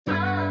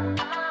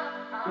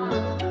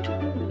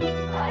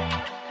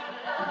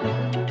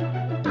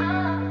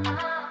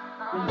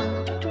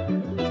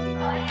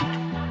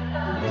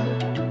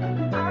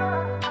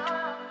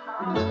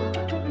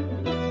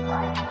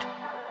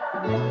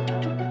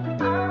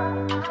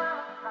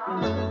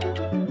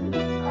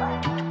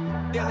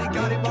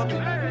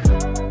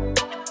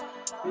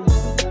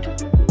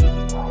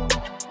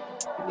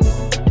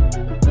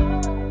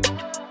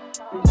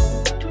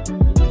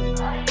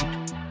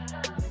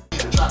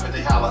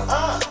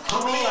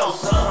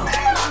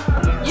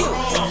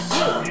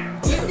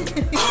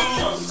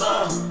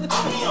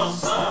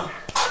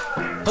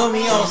Put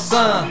me on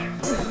some.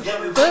 Put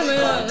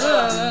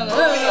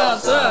me on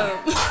some.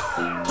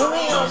 Put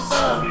me on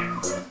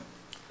some.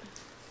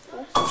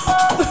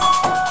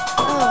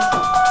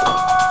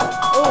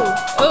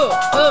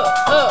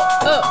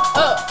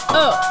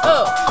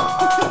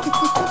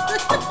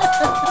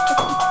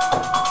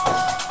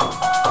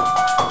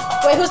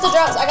 Wait, who's the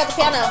drums? I got the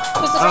piano.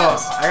 Who's the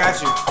drums? I got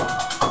you.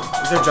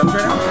 Is there drums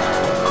right now?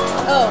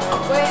 Oh,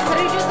 wait, how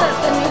do you do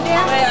the new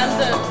dance? Wait, I'm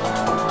the...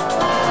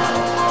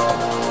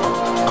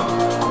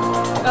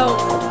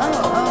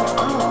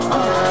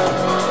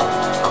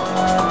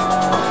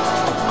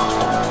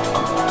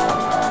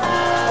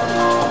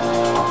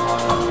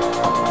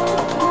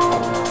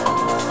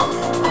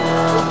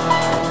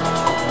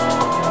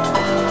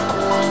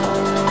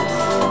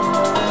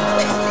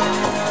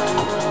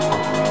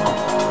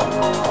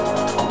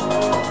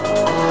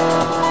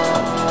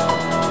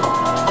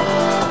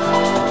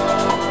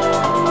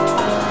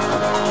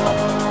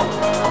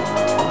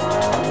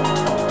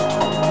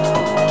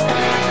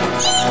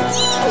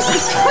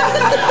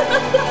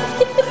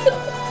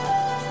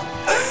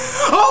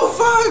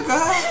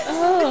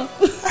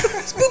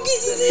 Spooky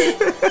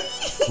season.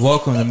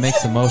 Welcome to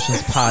Mixed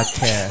Emotions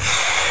Podcast,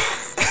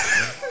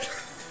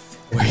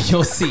 where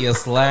you'll see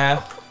us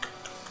laugh,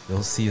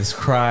 you'll see us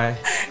cry,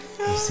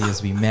 you'll see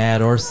us be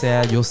mad or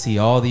sad, you'll see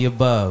all the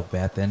above. But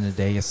at the end of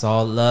the day, it's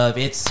all love.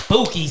 It's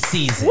spooky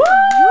season. Woo!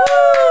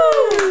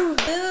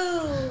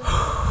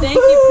 Thank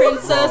you,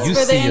 Princess, You for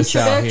the see us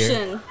out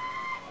introduction. here.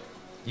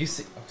 You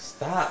see,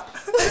 stop.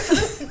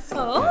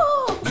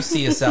 Oh. You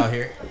see us out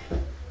here.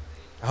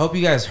 I hope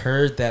you guys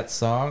heard that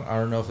song. I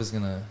don't know if it's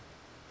gonna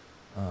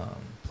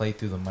play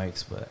through the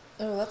mics, but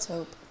Oh, let's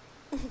hope.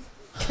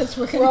 Because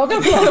we're all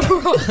gonna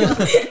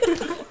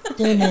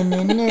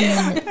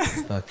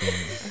fucking,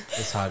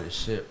 it's hot as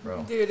shit,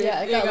 bro. Dude,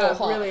 Yeah, it it got a little got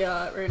hot. really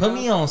hot right now. Put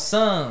me on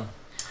some.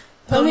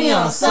 Put me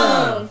on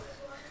some.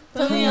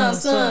 Put me on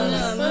some.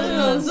 Put me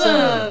on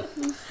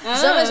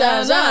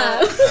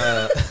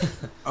some.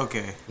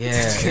 Okay. Yeah,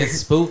 it's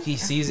spooky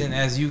season.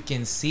 As you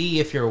can see,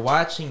 if you're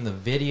watching the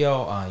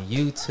video on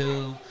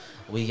YouTube,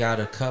 we got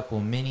a couple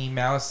Minnie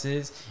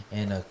Mouses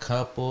and a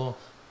couple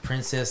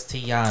Princess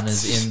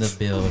Tiana's in the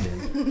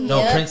building. No,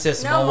 Yep.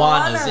 Princess No,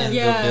 Moana's Moana. in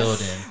Yes. the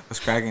building. What's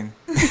cracking?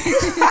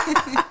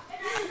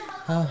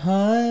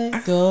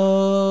 It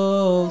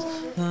goes.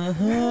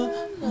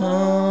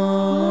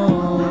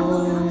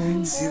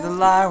 See the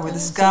light where the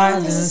sky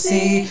doesn't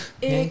see.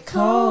 It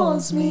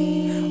calls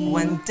me.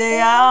 One day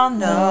I'll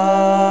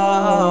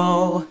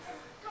know.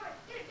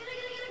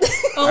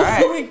 Oh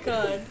Alright. my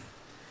god.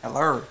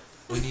 Hello.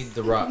 We need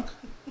the rock.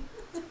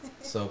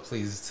 So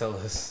please tell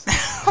us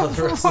how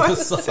the rest of the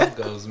song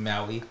goes,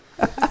 Maui.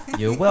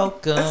 You're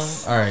welcome.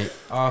 All right,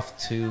 off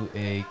to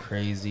a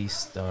crazy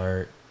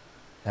start.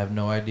 Have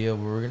no idea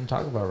what we're gonna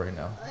talk about right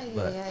now.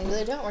 But Yeah, I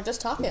really don't. We're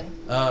just talking.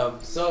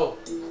 so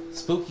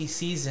spooky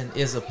season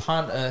is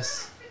upon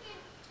us,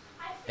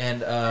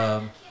 and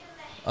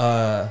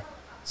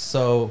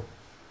so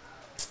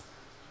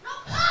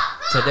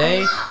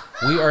today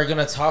we are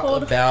gonna talk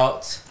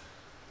about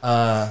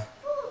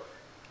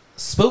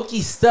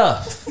spooky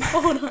stuff.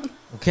 Hold on.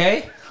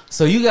 Okay,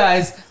 so you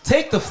guys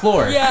take the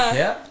floor. Yeah.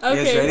 Yeah. Okay.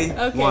 You guys ready?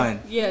 Okay. 1,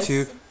 Yes.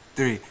 2,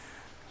 3.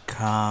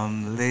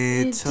 Come,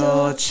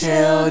 little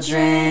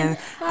children,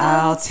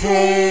 I'll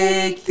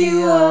take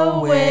you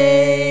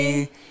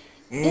away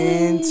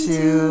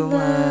into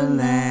a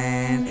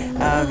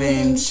land of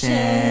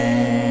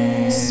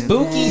enchant.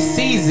 Spooky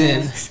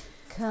season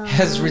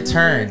has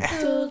returned.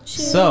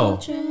 So,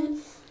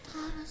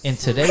 in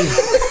today's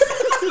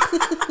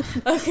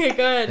Okay,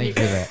 go ahead. thank you for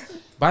that.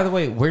 By the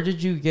way, where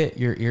did you get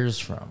your ears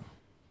from?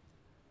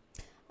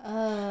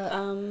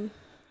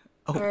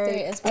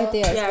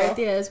 Right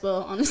there as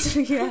well,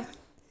 honestly, yeah.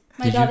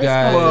 My Did you daughter's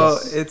guys- Well,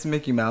 it's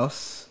Mickey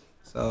Mouse.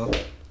 So,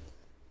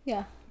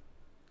 Yeah,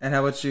 and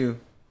how about you?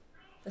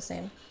 the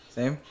same.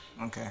 Same?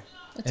 Okay.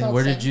 It's And all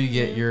where the did same. you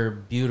get your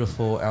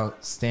beautiful,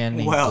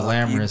 outstanding, Well,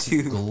 glamorous,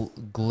 you do.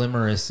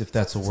 glimmerous, if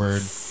that's a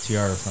word,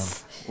 tiara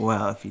from?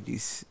 Well, if you do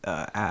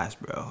ask,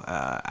 bro,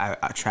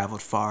 I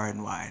traveled far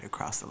and wide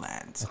across the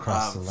lands.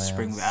 Across the lands.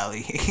 Spring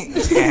Valley.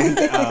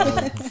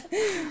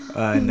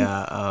 and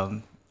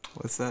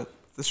what's that?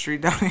 The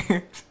street down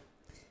here?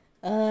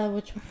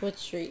 Which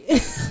street?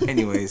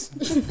 Anyways, From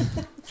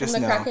just the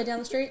know. crackhead down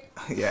the street?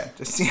 Yeah,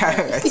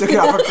 I took it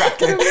off a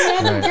crackhead.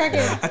 Right,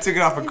 yeah. I took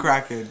it off a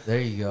crackhead. There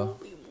you go.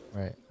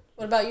 Right.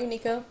 What about you,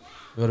 Nico?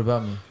 What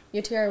about me?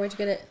 Your tiara, where'd you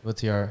get it? What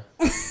tiara?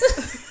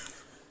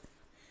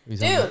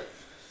 Dude.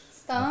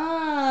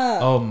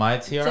 Stop. Oh, my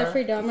tiara?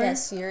 Jeffrey Dahmer.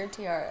 Yes, your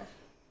tiara.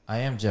 I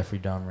am Jeffrey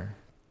Dahmer.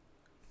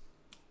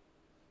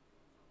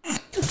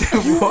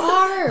 You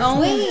are. Oh,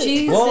 Wait.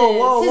 Jesus.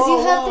 Because you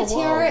have the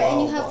tiara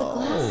and you have the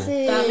glasses.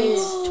 That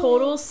makes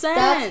total sense.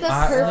 That's the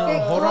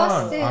perfect hold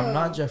costume. on. I'm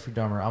not Jeffrey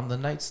Dahmer. I'm the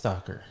Night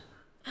Stalker.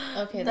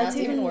 Okay, that's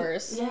even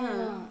worse.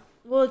 Yeah.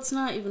 Well, it's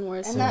not even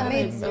worse. And that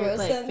makes makes zero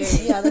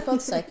sense. Yeah, they're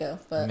both psycho, It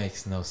but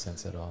makes no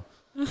sense at all.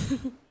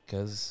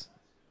 Because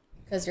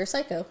you're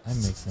psycho. I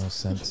make no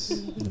sense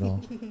at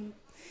all.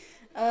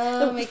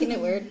 Making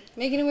it weird.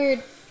 Making it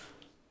weird.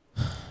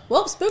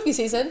 Well, spooky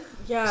season.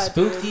 Yeah.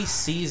 Spooky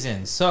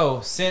season.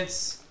 So,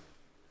 since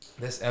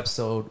this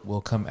episode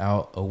will come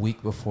out a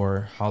week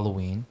before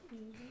Halloween,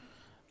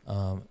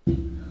 I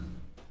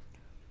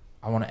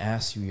want to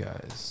ask you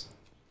guys,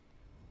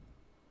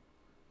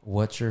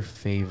 what's your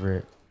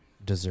favorite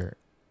dessert?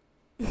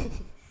 Got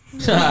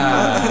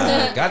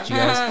you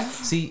guys.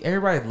 See,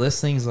 everybody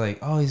listening is like,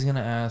 oh, he's gonna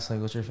ask like,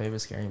 what's your favorite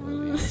scary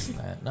movie and this and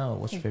that. No,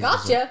 what's your favorite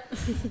Gotcha.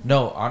 dessert?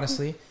 No,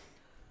 honestly,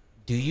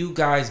 do you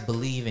guys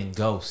believe in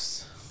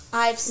ghosts?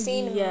 I've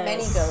seen Yes.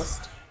 many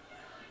ghosts.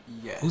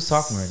 Yes. Who's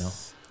talking right now?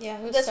 Yeah,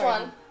 this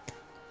one.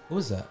 Who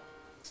is that?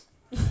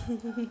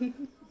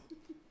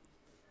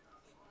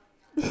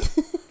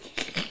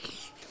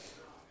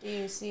 Do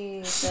you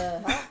see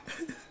the hat?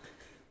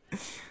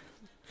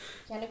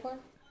 Candy corn?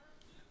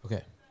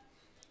 Okay.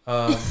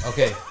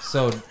 Okay.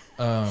 So,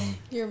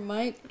 Your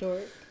mic,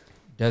 dork.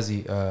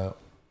 Desi,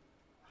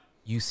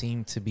 you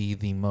seem to be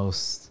the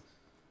most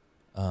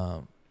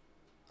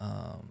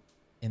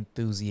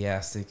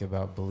enthusiastic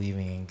about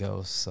believing in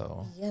ghosts.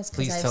 So, Yes, 'cause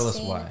please I've tell us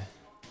seen why.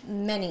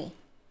 Many.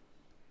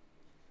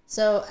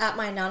 So at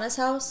my Nana's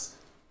house,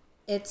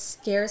 it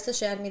scares the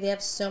shit out of me. They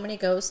have so many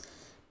ghosts.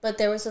 But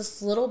there was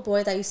this little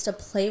boy that used to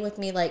play with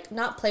me, like,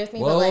 not play with me,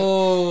 but like,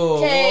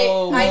 okay,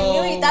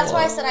 I knew, that's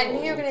why I said I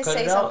knew you were going to Cut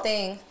say it out.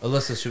 something.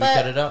 Alyssa, should we But-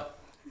 cut it out?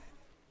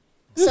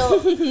 So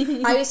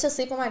I used to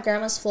sleep on my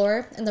grandma's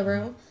floor in the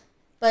room,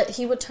 but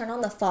he would turn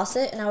on the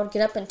faucet and I would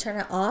get up and turn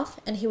it off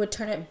and he would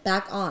turn it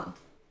back on.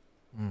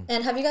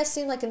 And have you guys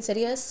seen like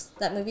Insidious,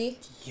 that movie?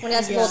 When he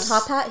has the little Yes.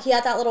 top hat, he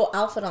had that little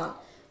outfit on,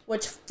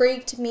 which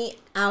freaked me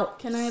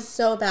out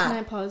so bad. Can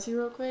I pause you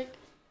real quick?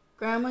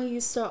 Grandma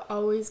used to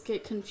always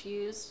get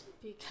confused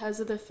because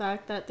of the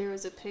fact that there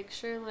was a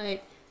picture,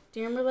 like,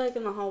 do you remember, like,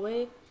 in the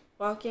hallway,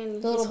 walking,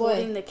 he's little boy.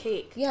 holding the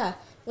cake. Yeah,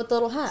 with the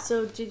little hat.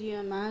 So, did you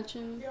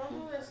imagine?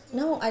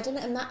 No, I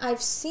didn't. I've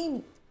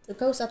seen the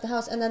ghost at the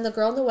house, and then the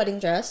girl in the wedding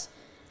dress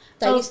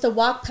that Oh. used to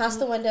walk past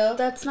the window.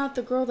 That's not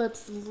the girl,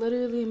 that's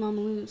literally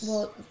Mama Luz.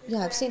 Well,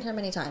 yeah, I've seen her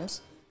many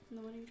times, In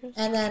the wedding dress?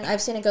 and then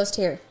I've seen a ghost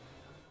here.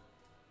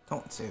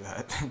 Don't say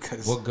that,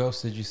 because What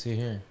ghost did you see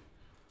here?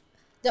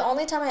 The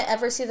only time I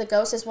ever see the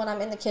ghost is when I'm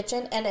in the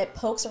kitchen and it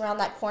pokes around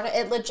that corner.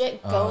 It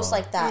legit goes Oh.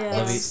 like that.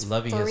 Yeah. It's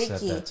Lovey has said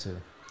freaky. that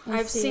too.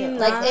 I've seen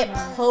Like that. it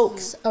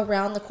pokes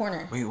around the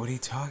corner. wait, what are you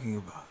talking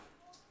about?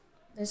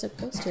 There's a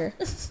ghost here.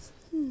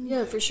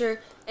 Yeah, for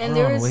sure. And Hold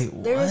there on, was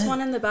wait, there was what?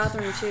 one in the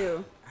bathroom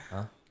too.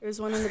 Huh? There's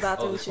one in the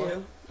bathroom this too.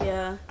 one?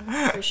 Yeah,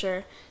 for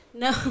sure.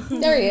 No,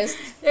 There he is.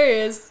 there he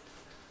is.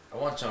 I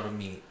want y'all to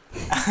meet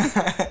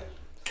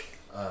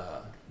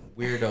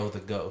Weirdo the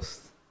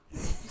Ghost.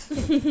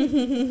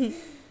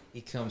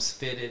 He comes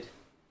fitted.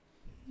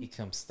 He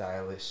comes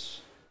stylish.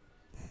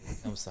 He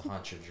comes to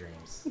haunt your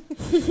dreams.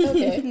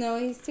 Okay. No,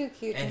 he's too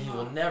cute. And he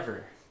will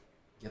never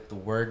get the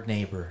word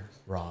neighbor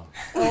wrong.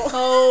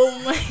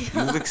 Oh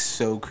my. You look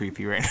so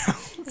creepy right now.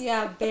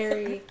 Yeah,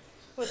 Barry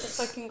with the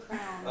fucking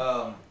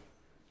crown.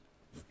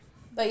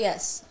 But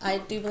yes, I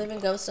do believe in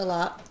ghosts a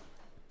lot.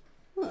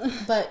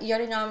 But you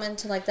already know I'm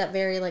into like that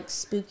very like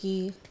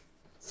spooky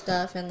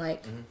stuff and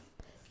like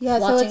Yeah,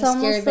 watching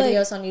scary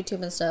videos on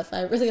YouTube and stuff.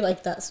 I really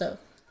like that stuff.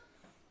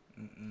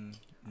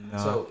 No.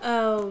 So,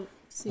 Oh.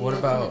 See, What I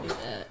about- can't do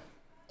that.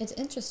 It's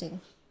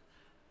interesting.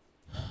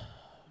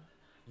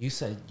 you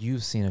said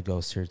you've seen a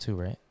ghost here too,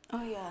 right?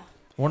 Oh yeah.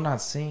 Well,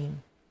 not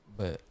seen,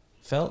 but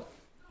felt.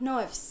 No,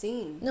 I've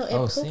seen. No, it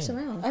Oh, pokes seen.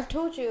 around. I've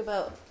told you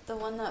about the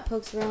one that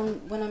pokes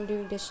around when I'm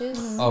doing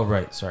dishes. Oh,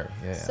 right. Sorry.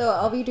 Yeah. So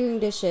I'll be doing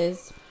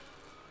dishes,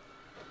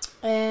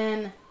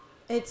 and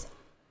it's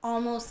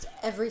almost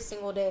every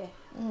single day.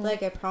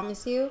 Like I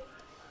promise you,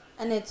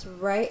 and it's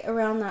right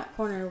around that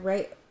corner,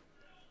 right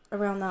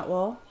around that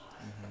wall.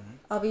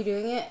 I'll be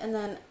doing it, and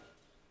then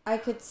I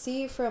could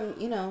see from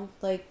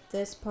like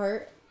this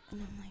part,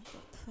 and I'm like,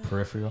 what the fuck?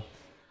 Peripheral.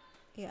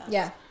 Yeah.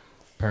 Yeah.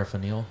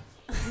 Paraphernalia.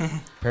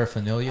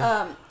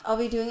 Paraphernalia. I'll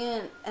be doing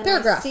it, and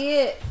Paragraph. I see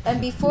it, and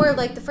before,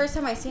 like the first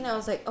time I seen it, I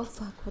was like, oh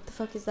fuck, what the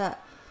fuck is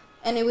that?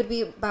 And it would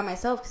be by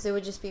myself because it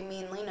would just be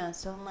me and Lena.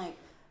 So I'm like,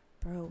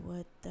 bro,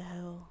 what the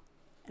hell?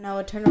 And I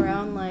would turn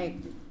around like,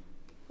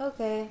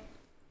 okay,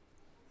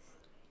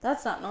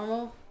 that's not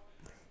normal.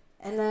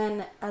 And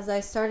then as I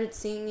started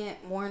seeing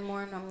it more and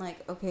more, and I'm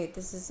like, okay,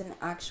 this is an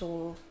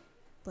actual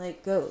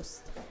like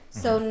ghost.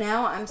 So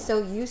now I'm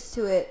so used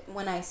to it.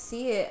 When I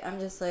see it, I'm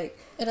just like,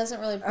 It doesn't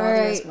really bother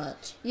Alright. as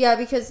much. yeah,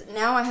 because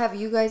now I have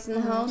you guys in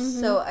the house,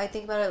 so I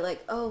think about it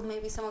like, oh,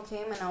 maybe someone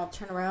came, and I'll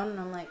turn around and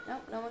I'm like,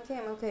 nope, no one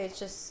came. Okay, it's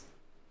just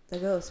the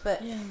ghost.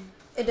 But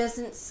it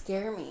doesn't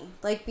scare me.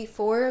 Like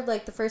before,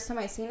 like the first time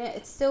I seen it,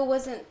 it still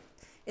wasn't.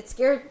 It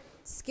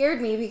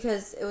scared me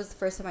because it was the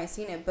first time I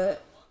seen it,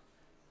 but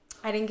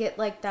I didn't get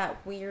like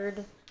that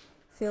weird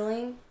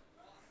feeling.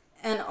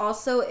 And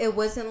also, it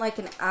wasn't like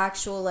an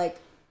actual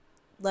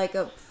like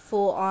a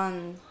full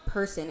on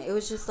person. It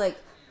was just like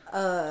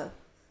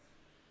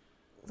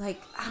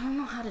like I don't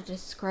know how to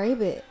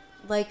describe it.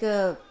 Like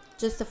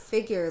just a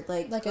figure,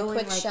 like Like a going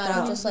quick like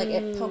shadow, that. just like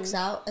it pokes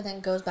out and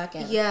then goes back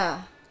in.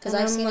 Yeah, Because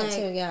and I've I'm seen like, it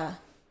too, yeah.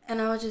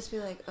 And I would just be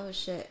like, oh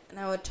shit, and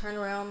I would turn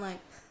around like,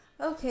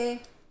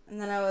 okay, and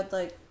then I would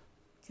like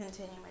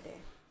continue my day.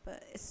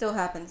 But it still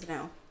happens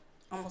now,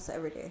 almost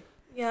every day.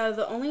 Yeah,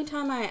 the only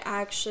time I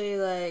actually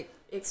like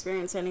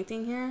experienced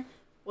anything here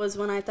was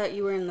when I thought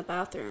you were in the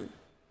bathroom.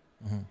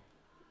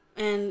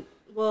 And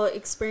well,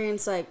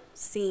 experience like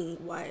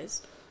seeing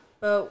wise,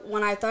 but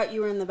when I thought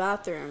you were in the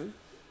bathroom,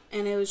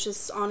 and it was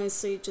just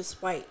honestly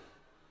just white.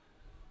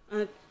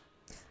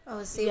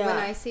 Oh, see, Yeah. when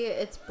I see it,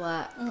 it's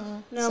black.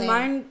 No,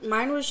 Same.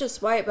 mine was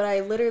just white, but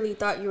I literally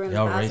thought you were in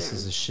Y'all the bathroom.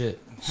 racist as shit.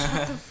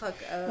 Shut the fuck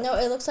up. No,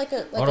 it looks like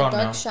a Hold a on dark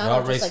now. shadow.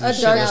 Y'all Just racist like as a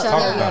shit. dark Let's shadow,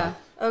 talk about yeah. it.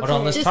 Hold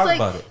on, let's Just talk like,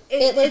 about it.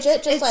 It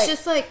legit it's just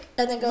just like like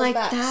and then goes like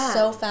back that.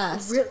 so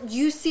fast.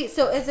 You see,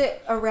 so is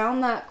it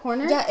around that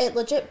corner? Yeah, it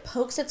legit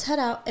pokes its head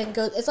out and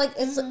goes. It's like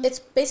it's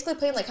basically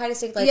playing like hide and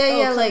seek. Like yeah, oh,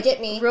 yeah, come like get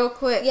me. real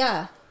quick.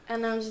 Yeah.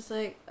 And I'm just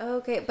like, oh,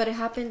 okay, but it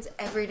happens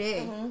every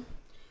day.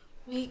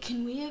 Wait,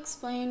 can we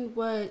explain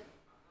what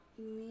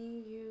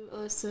me, you,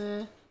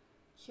 Alyssa,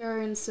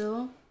 Kiara, and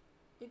Sil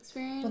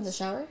experienced? From the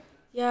shower.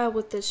 Yeah,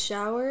 with the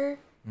shower.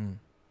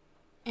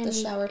 And The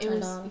shower it turned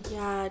was- on.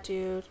 Yeah,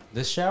 dude.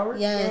 This shower?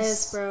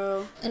 Yes,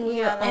 bro. And we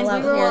Yeah, were And all we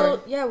out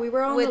were here. all we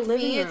were all in With the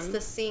living me, room. it's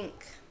the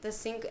sink. The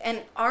sink,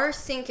 and our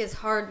sink is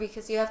hard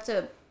because you have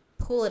to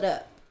pull it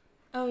up,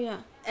 Oh yeah.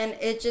 and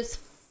it just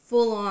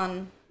full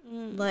on,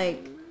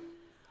 like,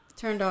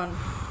 turned on.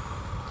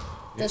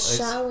 The It's-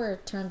 shower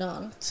turned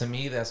on. To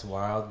me, that's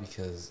wild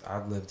because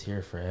I've lived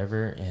here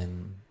forever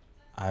and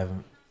I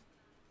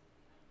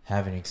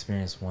haven't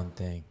experienced one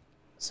thing.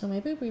 So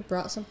maybe we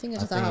brought something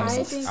into the think- house.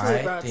 I think we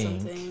I brought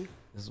think- something.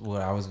 This is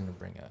what I was gonna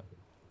bring up.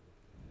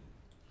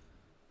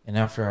 And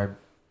after I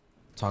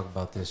talk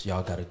about this,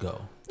 y'all gotta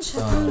go.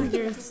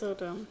 You're so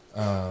dumb.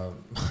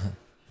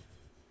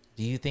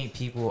 Do you think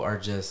people are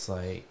just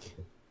like,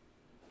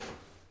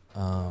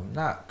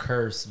 not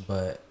cursed,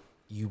 but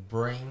you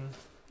bring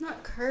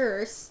Not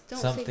curse. Don't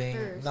say something,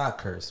 curse. not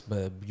cursed,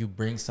 but you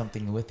bring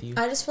something with you?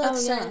 I just feel like Oh,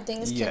 certain yeah.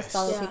 things can Yes.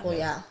 follow Yeah. people.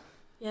 Yeah.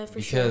 Yeah, for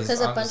Because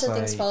Because a I'm bunch just of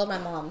things like- followed my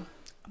mom.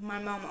 My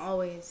mom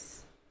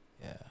always.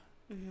 Yeah.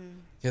 Mm-hmm.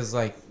 Because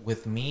like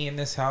with me in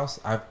this house,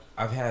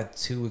 I've had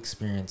two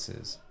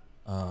experiences.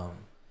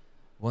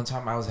 One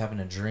time I was having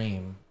a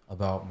dream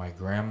about my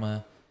grandma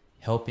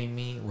helping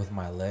me with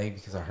my leg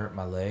because I hurt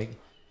my leg,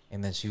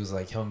 and then she was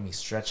like helping me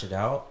stretch it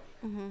out,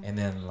 and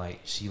then like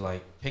she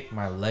like picked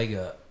my leg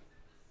up.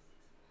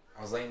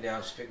 I was laying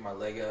down, she picked my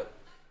leg up,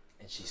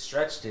 and she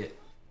stretched it,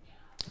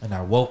 and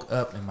I woke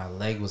up and my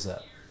leg was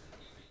up,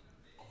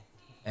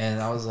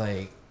 and I was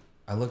like,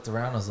 I looked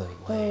around, I was like,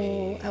 Oh,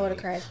 wait. I would have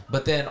cried.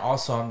 But then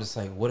also I'm just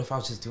like, what if I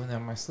was just doing that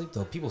in my sleep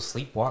though? People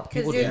sleepwalk. Because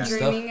People you're do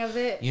dreaming stuff. of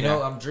it. You know,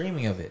 Yeah. I'm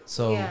dreaming of it.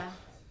 So Yeah.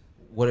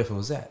 what if it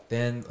was that?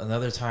 Then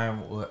another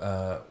time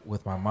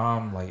with my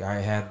mom, like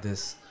I had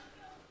this.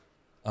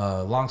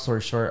 Long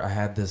story short, I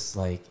had this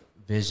like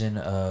vision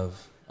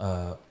of,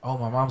 oh,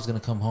 my mom's gonna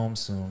come home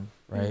soon,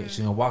 right? She's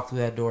gonna walk through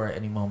that door at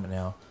any moment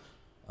now,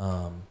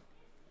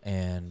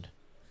 and.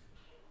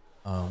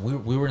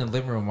 We were in the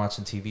living room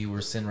watching TV. We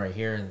were sitting right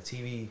here, and the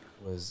TV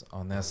was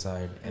on that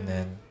side. And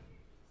then,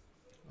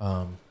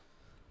 I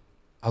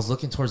was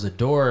looking towards the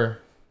door,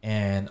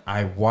 and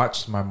I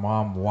watched my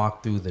mom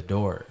walk through the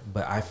door.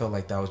 But I felt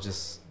like that was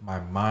just my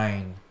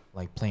mind,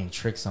 like playing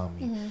tricks on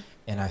me.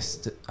 And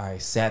I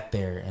sat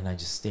there and I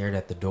just stared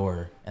at the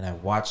door, and I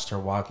watched her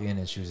walk in,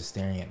 and she was just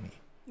staring at me.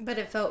 But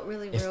it felt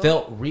really real. It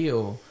felt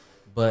real,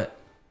 but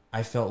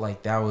I felt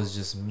like that was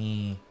just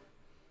me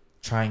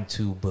trying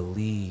to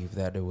believe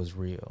that it was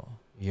real.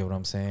 You get what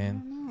I'm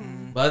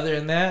saying? But other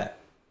than that,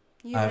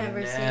 You've I've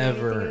never seen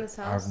anything in this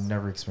house. I've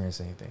never experienced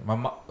anything. My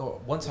mom,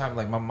 one time,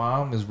 like my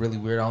mom is really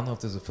weird. I don't know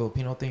if there's a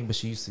Filipino thing, but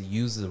she used to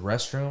use the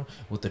restroom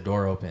with the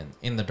door open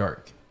in the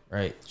dark.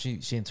 Right? She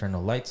didn't turn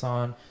no lights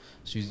on.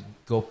 She'd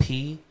go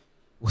pee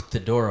with the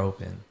door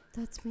open.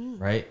 That's me.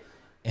 Right?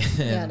 And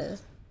Yeah, it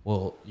is.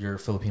 well, you're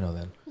Filipino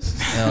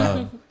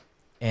then.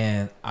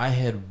 And I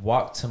had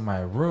walked to my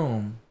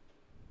room,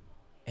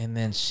 and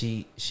then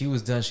she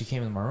was done. She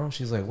came in my room.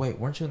 She's like, "Wait,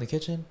 weren't you in the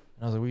kitchen?" And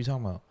I was like, "What are you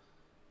talking about?"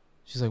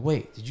 She's like,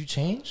 "Wait, did you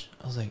change?"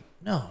 I was like,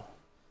 "No."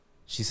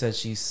 she said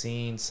she's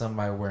seen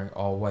somebody wearing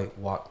all white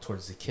walk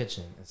towards the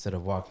kitchen instead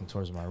of walking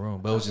towards my room.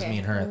 But it was just me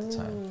and her at the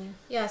time.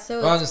 Yeah,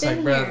 so But I was it's just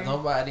been like, bro, here.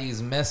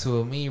 nobody's messing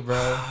with me, bro.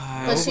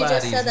 But she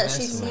just said that she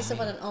Nobody's sees messing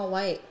someone with in all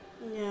white.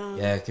 Yeah. me.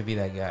 Yeah, it could be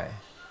that guy.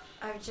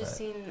 I've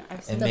seen And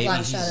The maybe black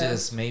he's shadow.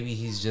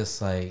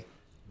 just like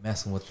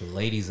messing with the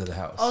ladies of the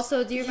house.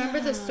 Also, do you remember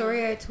the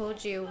story I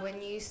told you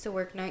when you used to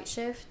work night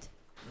shift?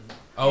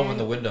 Oh, in And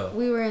the window.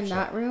 We were in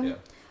that room. Yeah.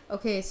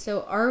 Okay, so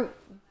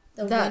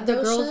the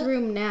window girls' shut?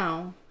 room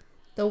now,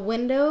 the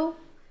window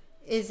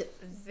is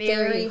very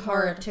Very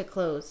hard hard. to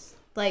close.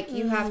 Like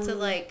you have to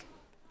like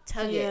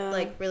tug Yeah. it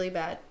like really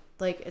bad.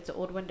 Like it's an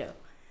old window.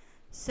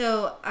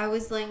 So I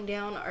was laying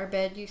down. Our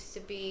bed used to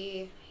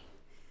be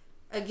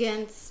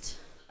against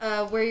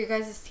where your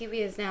guys' TV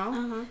is now.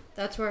 Uh-huh.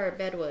 That's where our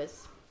bed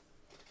was.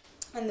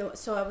 And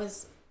so I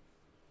was.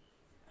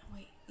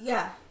 Wait.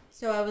 Yeah.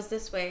 So I was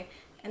this way,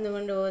 and the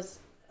window was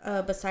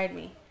beside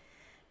me,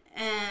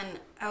 and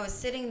I was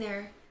sitting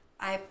there.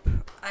 I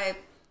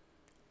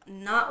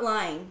not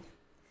lying.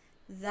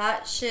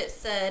 That shit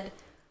said,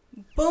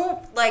 boom,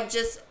 like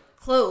just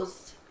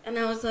closed, and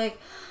I was like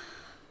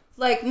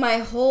my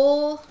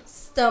whole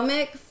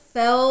stomach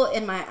fell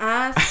in my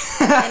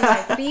ass and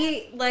my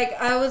feet. Like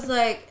I was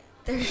like,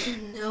 there's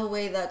no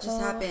way that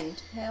just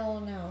happened. Hell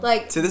no.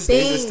 Like To this day,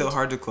 is it banged. still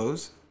hard to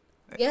close?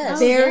 Yes.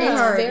 Very yeah, it's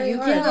hard. Very You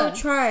hard. can go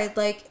try.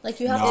 Like Like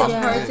you have No, to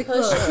I'm hard to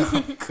good.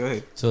 push it.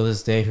 Good. So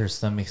this day, her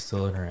stomach's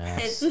still in her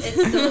ass. it's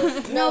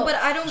still, no, but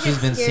I don't get She's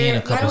been scared. seeing a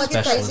I couple don't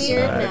get specialists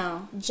scared about it.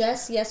 now.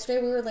 Jess,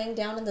 yesterday we were laying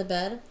down in the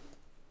bed,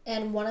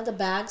 and one of the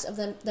bags of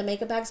the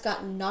makeup bags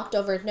got knocked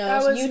over. No,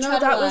 That was you no, tried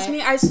to that lie. was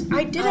me. I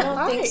didn't I don't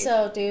lie. think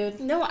so,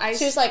 dude. No,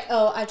 She was like,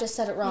 "Oh, I just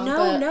said it wrong." no,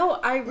 but no,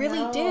 I really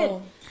No. did,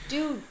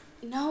 dude.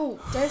 No,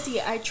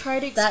 Desi, I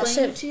tried to That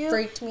explain shit to you.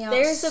 freaked me out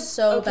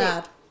so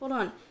bad. Hold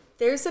on.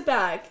 There's a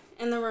bag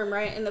in the room,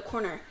 right in the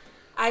corner.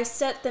 I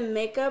set the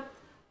makeup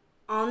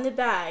on the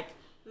bag.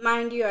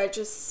 Mind you, I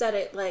just set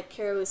it like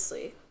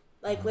carelessly,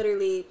 like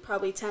literally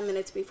probably 10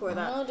 minutes before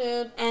that, Oh,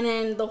 dude. and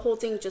then the whole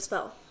thing just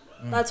fell.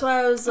 That's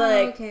why I was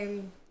like,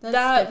 okay. That's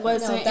that different.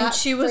 wasn't. No, that and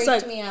she was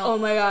freaked like, me out. "Oh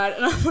my god!"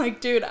 And I'm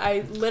like, "Dude,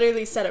 I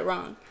literally said it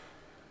wrong."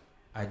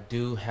 I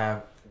do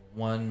have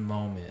one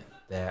moment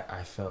that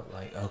I felt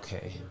like,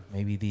 okay,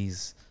 maybe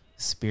these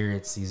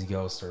spirits, these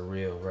ghosts are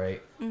real,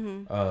 right?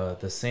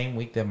 The same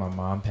week that my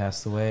mom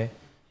passed away,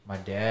 my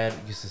dad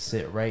used to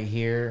sit right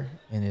here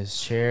in his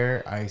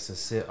chair. I used to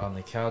sit on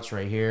the couch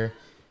right here,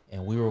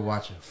 and we were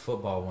watching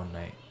football one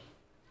night.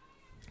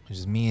 It was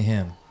just me and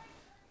him.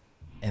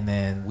 And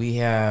then we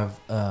have,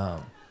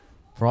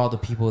 for all the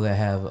people that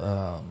have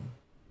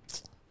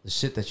the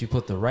shit that you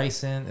put the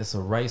rice in, it's a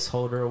rice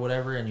holder or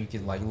whatever, and you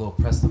can like little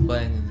press the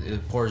button,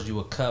 it pours you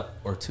a cup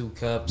or 2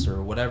 cups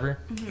or whatever.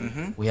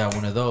 We have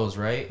one of those,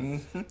 right?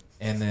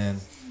 And then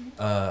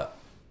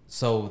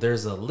so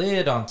there's a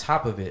lid on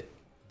top of it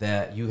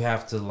that you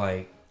have to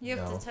like You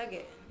have to tug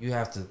it. you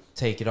have to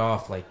take it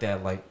off like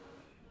that, like,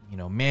 you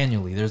know,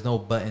 manually. There's no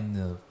button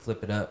to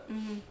flip it up.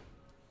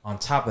 On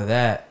top of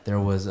that, there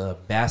was a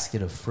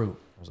basket of fruit.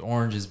 There was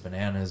oranges,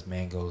 bananas,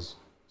 mangoes,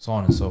 so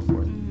on and so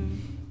forth.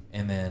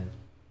 And then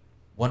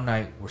one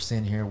night we're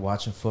sitting here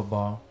watching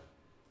football,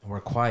 and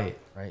we're quiet,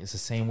 right? It's the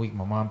same week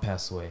my mom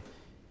passed away.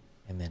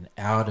 And then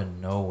out of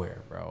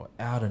nowhere, bro,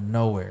 out of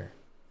nowhere,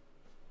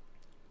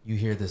 you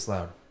hear this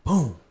loud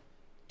boom.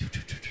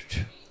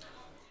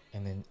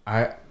 And then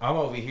I'm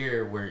over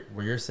here where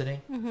you're sitting,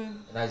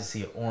 and I just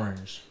see an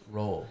orange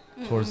roll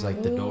towards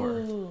like the door,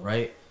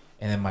 right?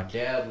 And then my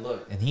dad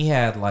looked, and he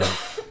had like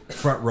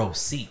front row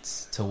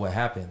seats to what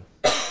happened.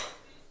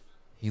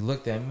 He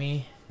looked at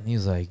me, and he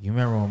was like, "You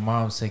remember when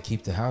Mom said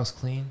keep the house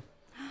clean?"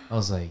 I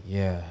was like,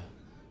 "Yeah."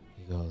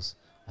 He goes,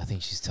 "I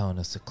think she's telling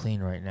us to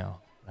clean right now."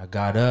 I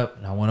got up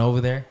and I went over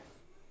there.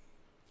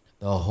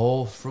 The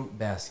whole fruit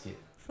basket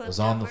was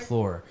on the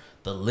floor.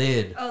 The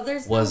lid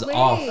was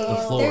off the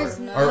floor. There's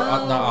Or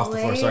not off the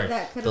floor, way sorry.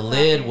 that could've The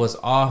lid happened. was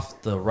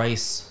off the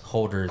rice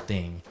holder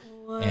thing.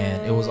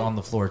 And it was on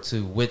the floor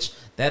too, which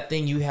that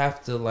thing you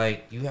have to No,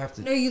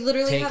 you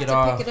literally take have it to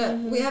off. pick it up.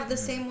 We have the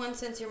same one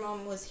since your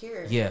mom was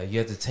here. Yeah, you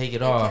have to take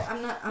it Okay, off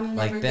I'm never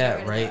like getting that,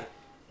 rid of right? that.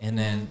 And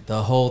then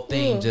the whole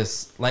thing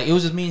just like it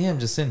was just me and him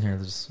just sitting here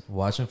just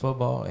watching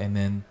football, and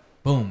then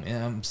boom,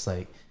 and I'm just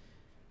like,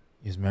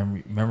 "You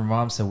remember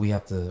Mom said we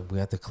have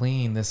to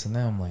clean this and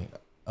that." I'm like,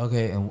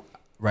 "Okay," and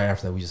right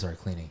after that we just started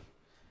cleaning,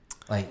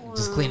 like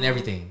just cleaning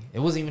everything. It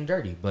wasn't even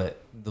dirty, but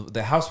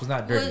the house was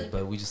not dirty,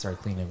 but we just started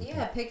cleaning everything.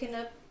 Yeah, picking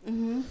up.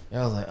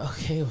 Yeah, I was like,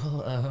 okay,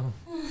 well,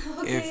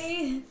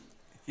 Okay. If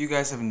you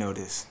guys have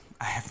noticed,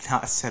 I have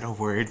not said a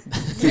word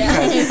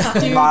because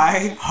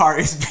my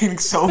heart is beating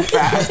so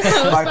fast.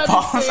 My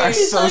palms are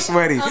so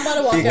sweaty I'm about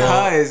to walk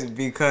out.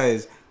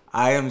 because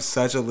I am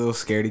such a little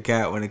scaredy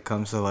cat when it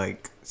comes to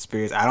like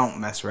spirits. I don't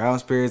mess around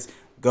with spirits,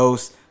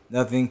 ghosts,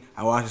 nothing.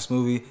 I watch this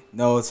movie.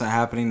 No, it's not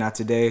happening. Not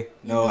today.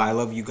 No, I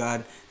love you,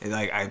 God. And,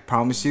 like I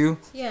promise you.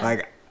 Yeah.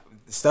 Like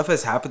stuff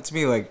has happened to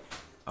me. Like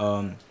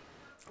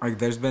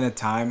there's been a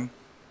time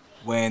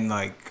when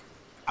like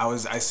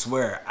I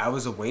swear I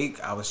was awake.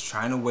 I was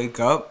trying to wake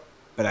up,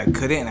 but I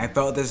couldn't, and I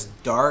felt this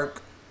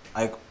dark,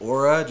 like,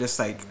 aura, just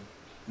like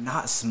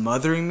not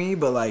smothering me,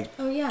 but like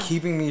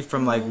keeping me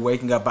from like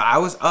waking up. But I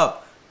was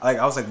up. Like,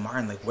 I was like,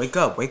 Martin, like, wake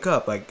up.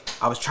 Like,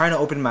 I was trying to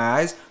open my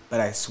eyes, but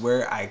I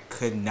swear I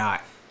could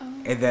not.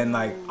 And then,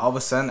 like, all of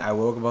a sudden, I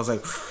woke up. I was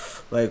like,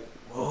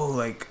 whoa,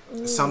 like,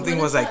 something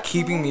was, like,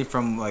 keeping me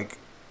from, like,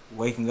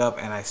 waking up.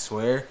 And I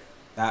swear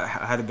that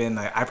had to been,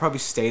 like, I probably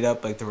stayed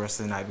up, like, the rest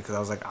of the night because I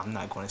was like, I'm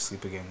not going to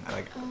sleep again.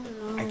 Like,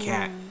 I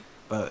can't.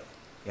 But,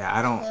 yeah,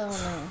 I don't.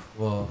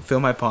 Well, feel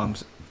my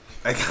palms.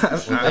 Like,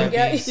 with that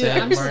being said,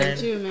 I'm scared Martin,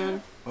 too,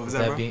 man. what was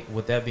that, bro?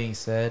 with that being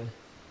said,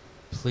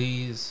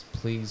 please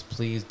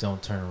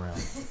don't turn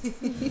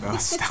around. Bro,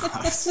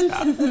 stop.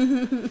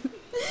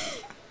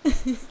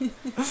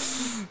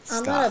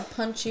 I'm gonna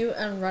punch you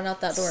and run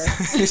out that door.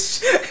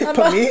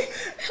 But me?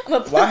 I'm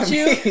gonna punch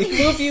you,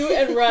 move you,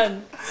 and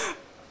run.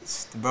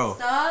 Bro.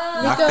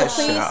 Stop. Knock Nico, that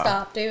shit please out.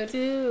 stop, dude.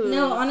 Dude.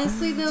 No,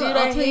 honestly though, Dude, I'll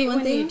I tell hate you one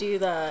when thing. you do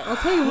that. I'll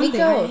tell you one thing.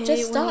 Nico, I hate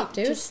just when stop, you-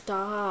 dude. Just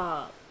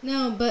stop.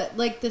 No, but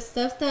like the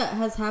stuff that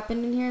has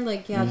happened in here,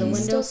 like the window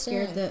still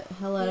scared the staring.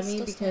 hell out of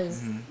He's me still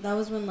because that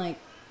was when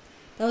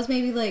that was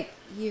maybe like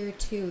year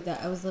 2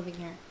 that I was living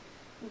here.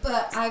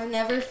 But I've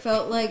never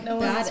felt like No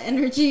bad one's-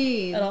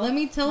 energy. at all? Let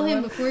me tell No him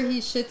one? before he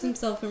shits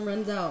himself and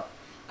runs out.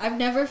 I've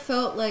never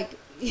felt like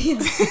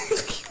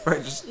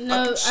Bro, just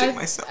No, fucking shit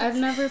myself. I've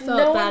never felt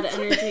No bad one-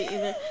 energy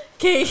either.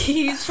 Okay,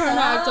 he's trying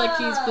to act like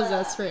he's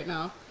possessed right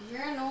now.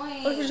 you're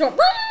annoying.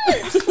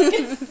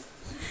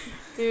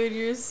 Dude,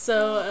 you're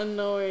so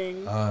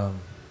annoying. Welcome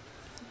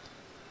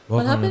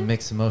to happened?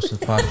 Mixed Emotions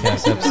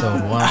Podcast,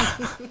 episode 1.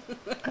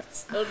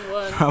 Episode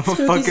 1.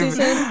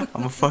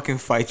 I'm a fucking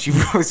fight you,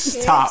 bro.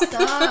 Stop.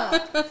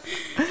 Stop. Why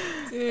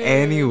you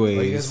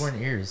Anyways. guys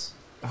wearing ears?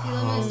 If you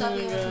let me stop,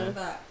 you have to turn it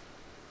back.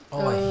 Oh,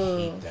 I Oh.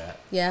 hate that.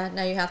 Yeah,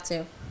 now you have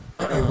to.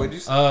 Hey, what'd you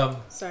say?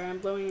 Sorry, I'm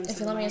blowing into If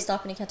you the let me to mic.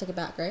 stop and you can't take it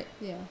back, right?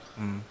 Yeah.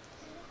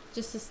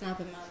 Just to snap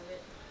him out of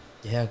it.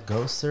 Yeah,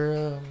 ghosts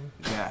are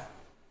Yeah.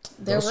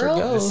 They're Ghosts are real.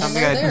 ghosts. And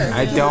Something they're there.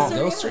 I don't.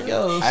 ghosts are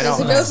ghosts. I There's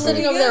don't a ghost know.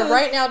 sitting over there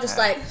right now, just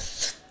like,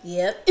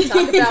 yep,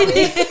 talk about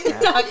me.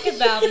 Talk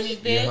about me,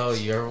 bitch. Yo,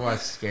 you ever watch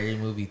Scary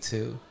Movie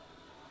 2?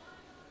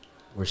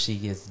 Where she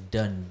gets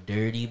done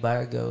dirty by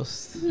a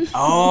ghost?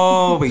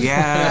 Oh, but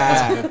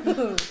yeah.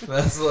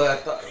 That's what I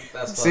thought.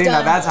 That's See, what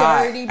now that's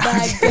hot. Dirty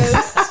by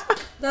ghosts.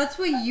 That's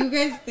what you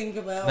guys think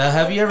about. Now,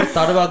 have you ever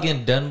thought about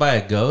getting done by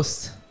a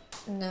ghost?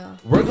 No.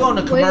 We're going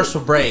to commercial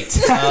break.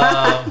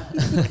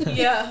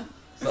 Yeah,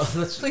 So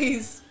let's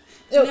please.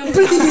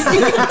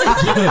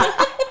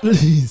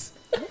 please.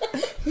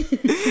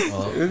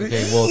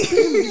 Okay, well,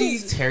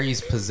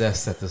 Terry's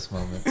possessed at this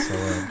moment,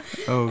 so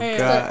Oh,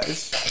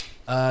 gosh.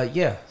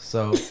 yeah.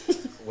 So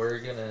we're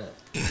gonna.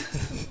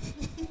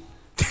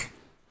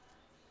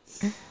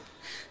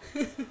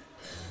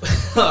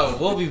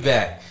 We'll be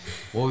back.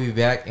 We'll be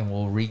back, and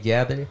we'll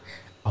regather.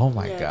 Oh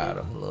my Yeah, God,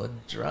 dude. I'm a little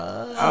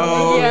drunk.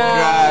 Oh,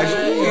 Yeah. gosh.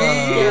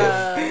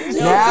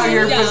 Yeah. Now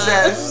you're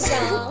possessed.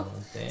 Oh,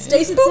 damn.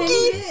 Stay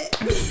spooky.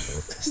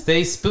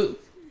 Stay spook.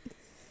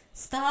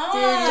 Stop.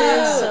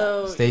 You're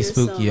so, Stay you're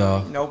spooky, so y'all.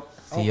 annoying. Nope.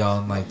 See y'all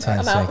in like 10 I'm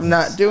out. seconds. I'm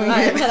not doing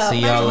it. See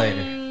y'all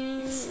later.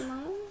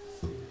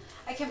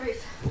 I can't breathe.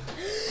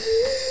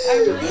 I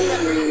really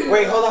can't breathe.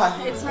 Wait, hold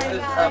on. It's my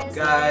What's up,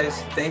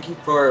 guys? Thank you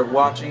for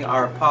watching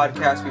our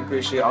podcast. We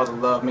appreciate all the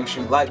love. Make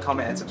sure you like,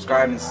 comment, and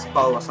subscribe, and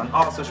follow us on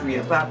all social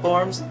media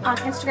platforms On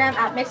Instagram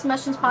at Mixed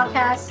Emotions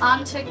Podcast.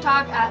 On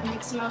TikTok at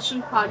Mixed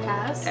Emotions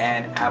Podcast.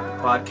 and Apple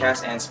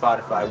Podcasts and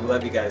Spotify. We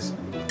love you guys.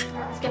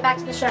 Let's get back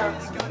to the show.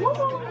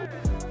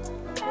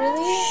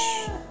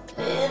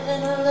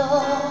 Living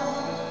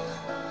alone,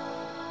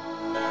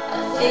 I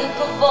think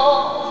of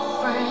all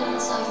the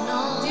friends I've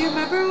known. Do you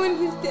remember when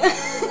he's dead?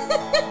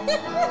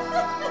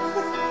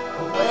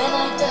 When I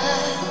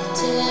die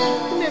today,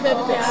 Come here,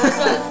 baby girl.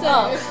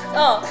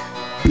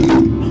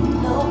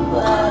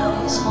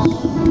 nobody's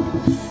home.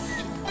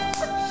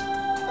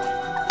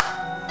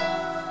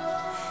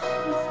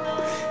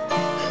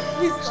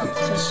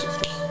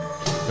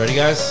 Ready,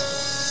 guys?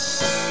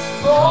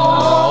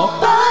 All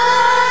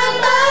by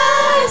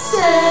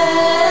myself.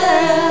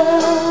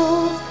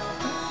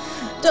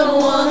 Don't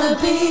wanna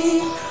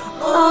be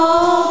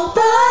all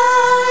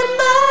by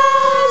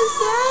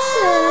myself.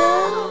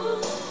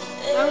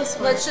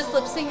 Let's just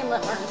lip sync and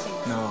let Martin sing.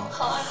 No.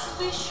 Hard to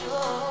be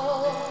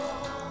sure.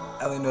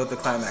 I only know the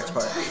climax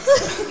part.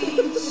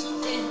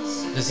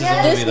 This is a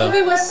This movie, though.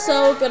 movie was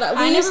so good.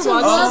 I never watched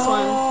this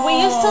one. We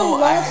used to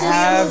love I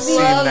have this seen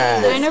movie.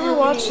 that. I never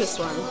watched this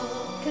one.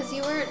 Because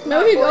you were.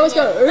 Remember he always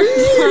go,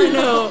 I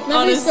know,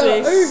 remember he's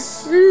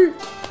honestly.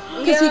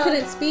 because he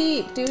couldn't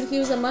speak, dude. He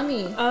was a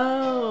mummy.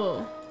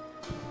 Oh.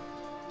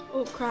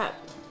 Oh, crap.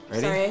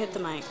 Ready? Sorry, I hit the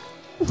mic.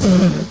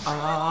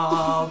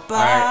 All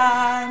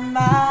by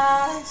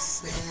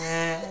myself.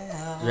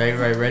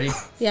 Ready?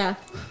 Yeah.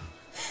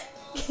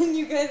 Can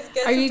you guys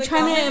guess? Are you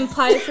trying to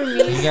imply for me?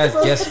 You guys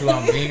guess who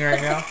I'm being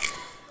right now?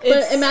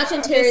 But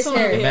imagine Terry's this one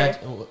hair. here.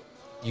 Imagine,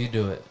 you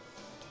do it.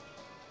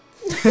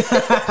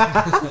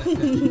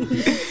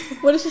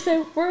 What did she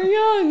say? We're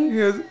young. He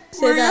goes,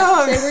 Say "We're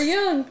that. young." Say we're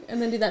young,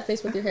 and then do that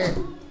face with your hair.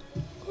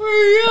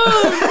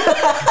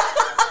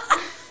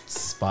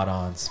 Spot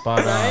on. Spot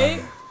Right?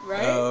 on.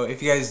 Right? Oh,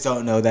 if you guys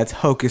don't know, that's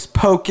Hocus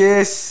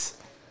Pocus.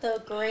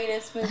 The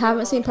greatest movie. I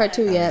haven't of seen all part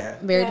 2 time. yet. Yeah.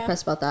 Very Yeah.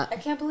 depressed about I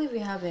that. can't believe we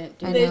haven't.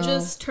 Dude. I They know.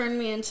 just turned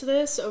me into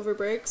this over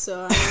break,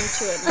 so I'm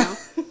into it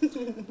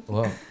now.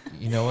 Well,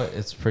 you know what?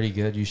 It's pretty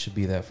good. You should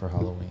be that for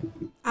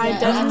Halloween. I Yeah, it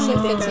definitely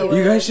actually think fits I you. would.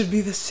 You guys should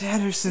be the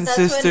Sanderson That's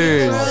what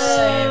sisters. Nico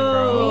said.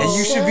 bro. And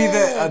you should be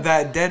the should.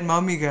 that dead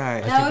mummy guy.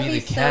 I That could would be be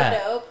the so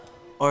cat. dope.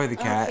 Or the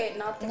cat. Okay,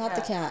 not the Not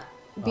cat. the cat.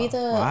 Be the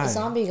Why?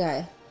 zombie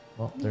guy.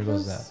 Well, there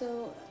goes that.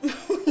 So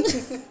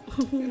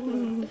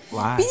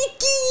Why?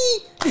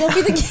 Don't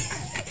be the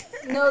cat.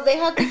 no, they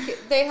had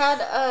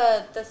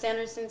the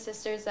Sanderson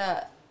sisters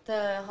at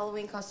the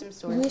Halloween costume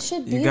store. We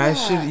should be You guys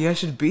that.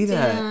 should be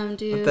that. Damn, What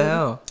dude. the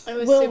hell? It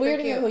was Well, super we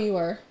already know cute. who you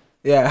are.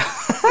 Yeah.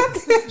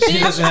 She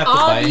doesn't have to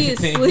buy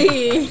anything.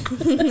 Obviously.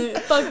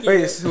 Fuck you.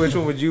 Wait, so which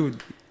one would you?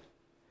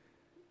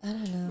 I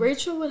don't know.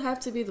 Rachel would have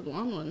to be the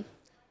blonde one.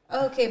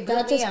 Okay, That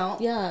but me just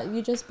out. yeah,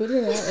 you just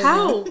booted her out.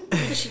 How?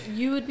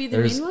 You would be the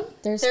There's- mean one?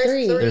 There's There's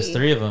three. three. There's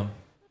 3 of them.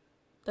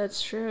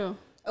 That's true.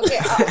 Okay,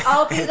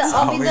 I'll be the.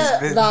 I'll be always the.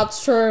 been-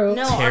 That's true.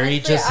 No, Terry honestly,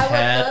 just I would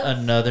had love-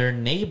 another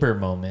neighbor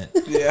moment.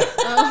 Yeah.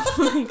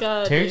 Oh my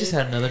god. Terry dude. just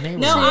had another neighbor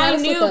No, moment. I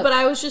Let's knew, look up. but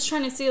I was just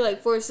trying to see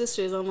like 4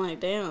 sisters. I'm like,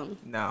 damn.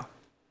 No.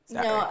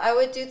 No, I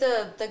would do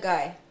the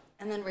guy,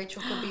 and then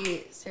Rachel could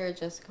be Sarah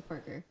Jessica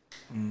Parker.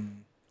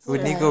 Who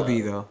would Nico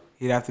be though?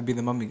 He'd have to be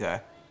the mummy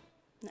guy.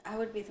 I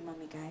would be the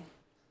mummy guy.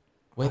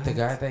 Wait, the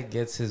guy that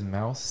gets his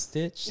mouth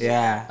stitched?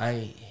 Yeah.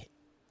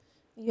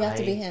 You have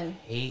to be I him.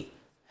 hate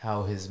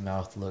how his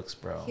mouth looks,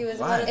 bro. He was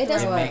Why? about It to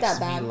doesn't throw look up. that makes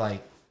bad. me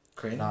like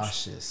Cringe.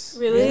 nauseous.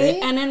 Really? Really?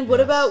 And then what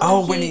about when,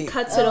 Oh, when he he-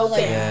 cuts it Oh, open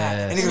like-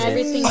 Yes. And he and goes,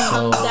 everything So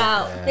comes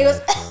out? bad, He goes,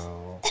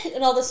 bro.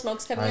 and all the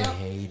smoke's coming I out.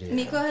 hate it.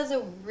 Nico has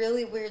a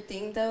really weird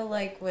thing though,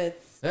 like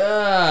with.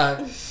 Ah,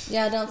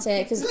 Yeah, don't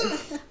say it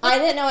because I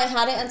didn't know I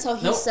had it until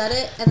he Nope. said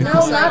it, and then I No,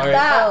 was not like, Alright.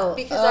 that. oh,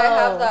 Because I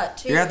have oh. that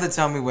too. You have to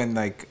tell me when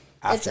like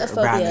It's after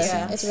a around the phobia.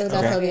 scenes. It's a really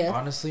bad Okay. phobia.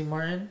 honestly,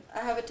 Martin, I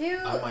have it too.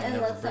 I might and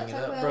never let's bring not it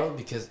talk up, about bro, it.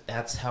 because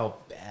that's how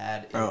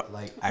bad Bro, it,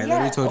 like. I Yeah,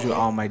 literally told you okay.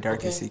 all my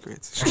darkest Okay.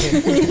 secrets.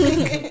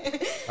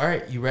 All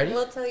right, you ready?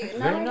 We'll tell you. You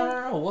ready?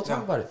 No. We'll talk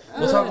No. about it.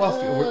 We'll talk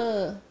about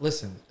fear.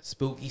 Listen,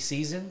 spooky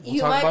season. We'll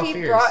You talk might about be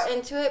fears. brought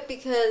into it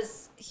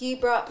because he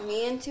brought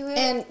me into it.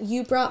 And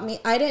you brought me.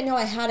 I didn't know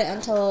I had it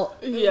until.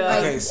 Yeah.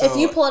 Okay, so if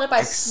you pull it up,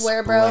 I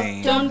swear, bro.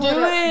 explain. Don't do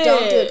pull it.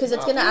 Don't do it because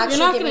it's gonna actually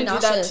not give me gonna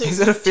do that nauseous. to- Is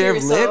it a fear of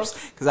yourself.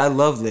 lips? Because I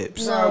love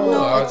lips. No,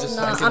 No, I it's just-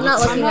 not. I I'm not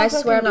said looking. I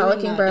lips. swear I'm not I'm not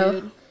looking, fucking bro.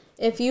 doing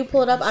that, If you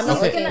pull it up, I'm not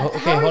Okay, looking. gonna- okay,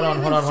 how are hold you on.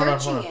 even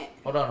searching it?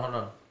 Hold on.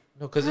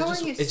 No, because How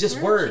it's are you just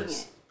searching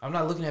words. it? I'm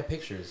not looking at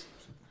pictures.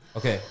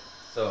 Okay,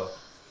 so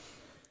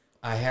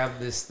I have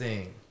this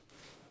thing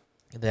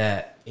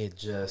that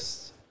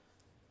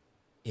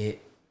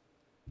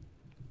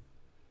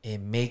it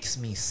makes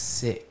me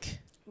sick,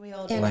 we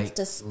all do. And like it's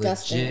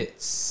disgusting.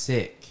 legit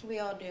sick, We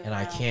all do. and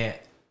I now. can't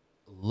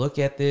look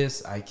at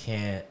this. I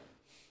can't.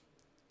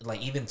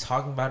 Like even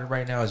talking about it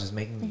right now is just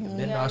making me a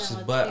bit Yeah, I nauseous,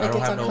 know, but it's I Like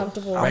don't it's have no.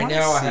 uncomfortable. I Right wanna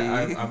now, see.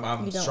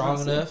 I'm You don't strong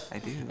wanna see. enough I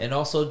do. and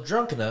also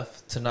drunk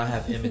enough to not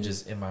have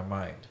images in my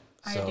mind.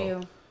 I So,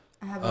 do.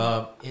 I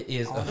have It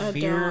is a I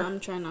fear, don't. I'm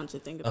trying not to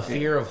think a about it.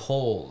 fear of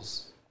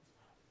holes.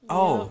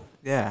 Oh,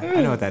 yeah.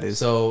 I know what that is.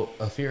 So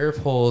a fear of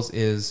holes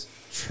is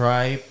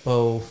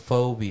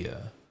trypophobia.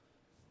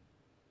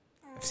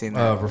 I've seen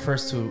that.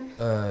 Refers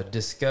to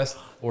disgust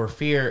or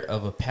fear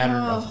of a pattern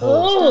of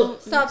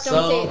holes. Stop! Don't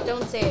So- say it.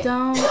 Don't say it.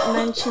 Don't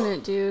mention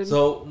it, dude.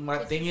 So my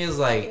thing is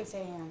like Fucking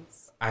say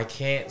hands. I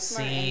can't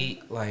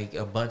see like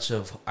a bunch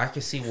of. I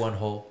can see one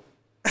hole.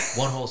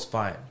 One hole's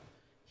fine.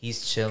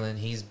 He's chilling.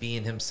 He's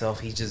being himself.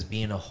 He's just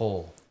being a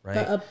hole, right?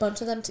 But a bunch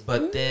of them.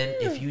 But then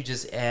if you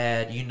just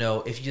add,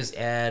 if you just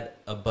add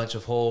a bunch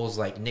of holes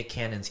like Nick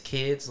Cannon's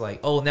kids, like,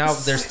 oh, now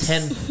there's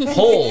 10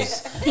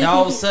 holes. Now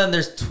all of a sudden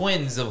there's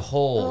twins of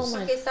holes. Oh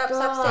my Okay, stop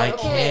God. saying. I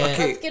Okay, can't-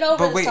 Okay, let's get over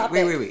but this wait,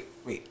 topic.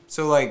 wait.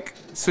 So like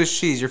Swiss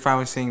cheese, you're fine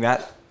with saying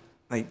that?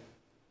 Like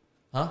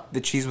Huh? the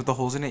cheese with the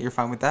holes in it, you're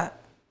fine with that?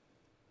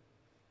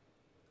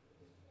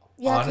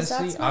 Yeah, because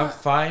Honestly, that's I'm not.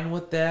 fine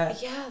with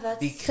that. Yeah, that's.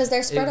 Because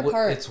they're spread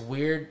apart. It's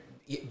weird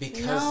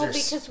because No,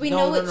 there's because we no,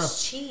 know no,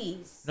 it's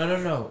cheese.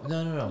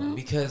 no.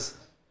 Because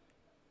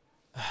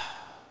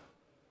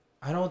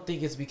I don't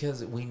think it's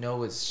because we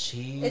know it's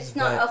cheese. It's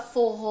not but- a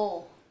full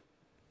hole.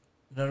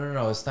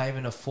 No. It's not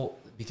even a full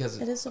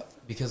because It is a-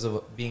 because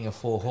of being a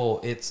full hole.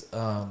 It's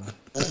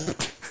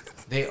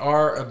they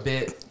are a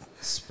bit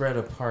spread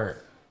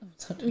apart.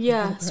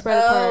 Yeah,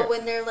 spread Oh, apart.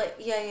 when they're like,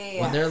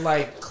 yeah. When they're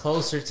like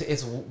closer to,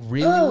 it's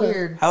really Oh.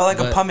 weird. How about like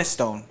but- a pumice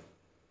stone?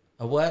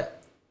 A what?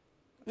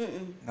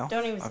 No.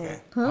 Don't even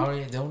say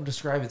Okay. it. Don't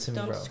describe it to me,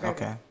 Don't bro. describe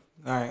Okay.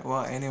 All right.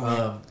 Well,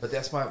 anyway. But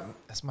that's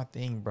my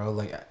thing, bro.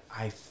 Like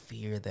I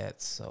fear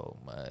that so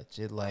much.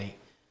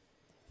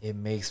 It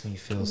makes me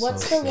feel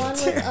What's so the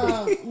sick.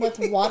 one with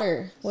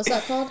water? What's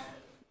that called?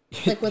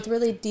 Like with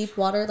really deep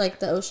water, like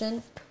the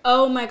ocean.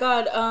 Oh my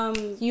god.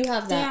 You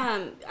have that.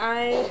 Damn, I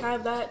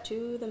have that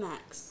to the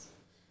max.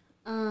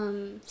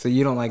 So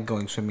you don't like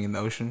going swimming in the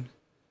ocean?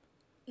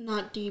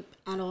 Not deep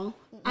at all.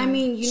 I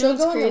mean, you know She'll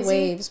what's go crazy? in the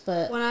waves,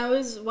 but When I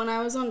was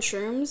on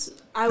shrooms,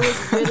 I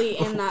was really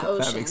in that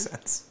ocean. That makes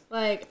sense.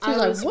 Like she's I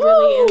like, was woo,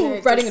 really in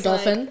there, riding a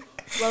just, like, dolphin.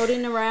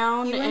 floating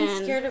around, You weren't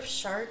and scared of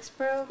sharks,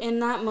 bro? in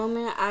that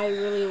moment, I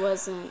really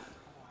wasn't.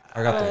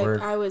 I got the Like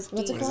word. I was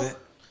What's it deep. What called? is it?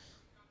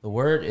 The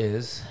word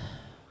is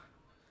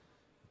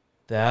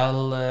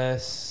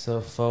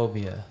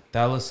thalassophobia.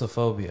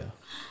 Thalassophobia. Is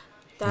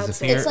the That's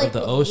fear it. like- of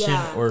the ocean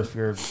yeah. or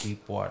fear of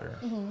deep water.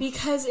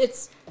 Because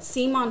it's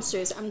sea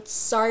monsters. I'm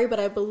sorry, but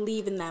I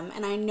believe in them,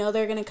 and I know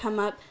they're gonna come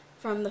up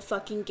from the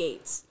fucking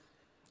gates.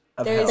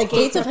 Of There's hell. The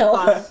gates of hell.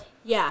 bottom.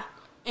 Yeah,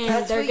 and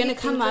That's they're what gonna you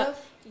come think up.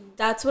 of?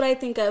 That's what I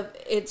think of.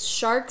 It's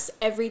sharks,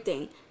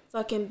 everything.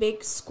 Fucking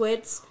big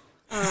squids.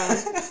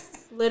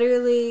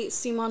 Literally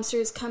sea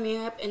monsters coming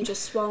up and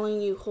just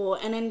swallowing you whole,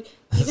 and then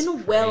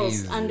even whales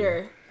crazy.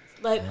 under.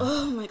 Like,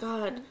 oh my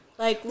god.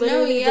 Like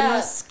literally the yeah.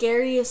 most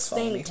scariest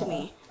thing to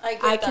me. I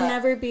get I can that.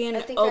 never be in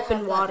I think I have open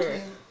that water.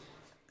 too.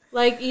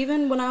 Like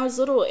even when I was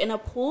little in a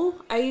pool,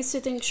 I used to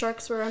think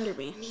sharks were under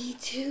me. Me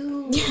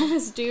too.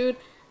 Yes, dude.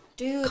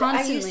 Dude, I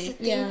Constantly. used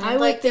to think Yeah. I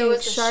would like there think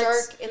was a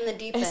sharks- shark in the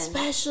deep end.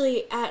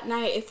 Especially at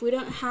night, if we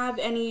don't have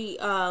any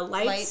lights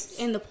Lights.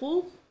 in the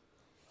pool.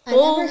 I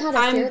never had a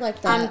I'm, fear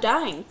like that. I'm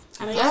dying.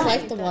 I'm I dying.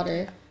 like the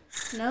water.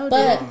 No,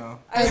 But dude. No.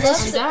 I I love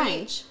just- the dying.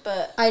 beach,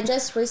 but I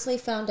just recently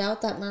found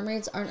out that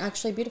mermaids aren't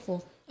actually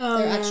beautiful. Oh,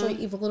 They're yeah. actually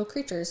evil little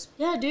creatures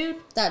Yeah, dude.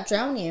 that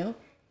drown you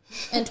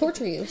and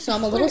torture you. So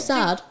I'm a little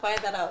sad. find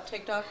that out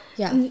TikTok.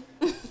 Yeah.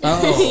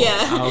 Oh, Yeah.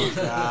 oh,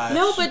 Gosh.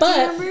 No, but do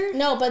you But remember?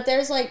 no, but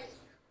there's like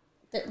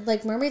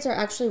mermaids are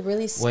actually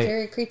really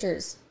scary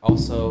creatures.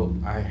 Also,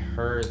 I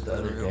heard the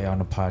other day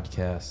on a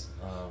podcast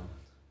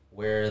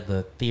where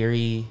the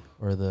theory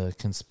or the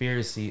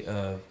conspiracy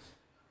of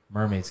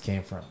mermaids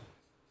came from.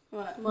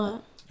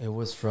 What? It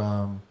was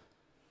from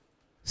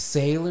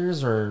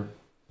sailors or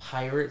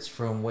pirates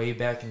from way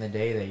back in the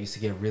day that used to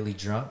get really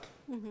drunk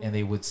and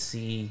they would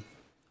see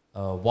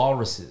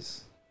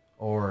walruses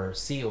or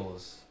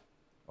seals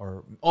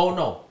or,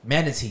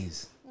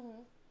 manatees.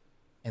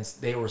 And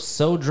they were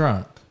so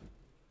drunk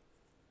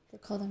They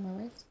call them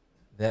mermaids.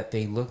 that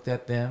they looked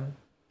at them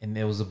and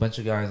there was a bunch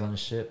of guys on the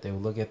ship. They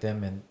would look at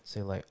them and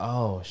say like,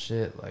 "Oh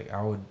shit! Like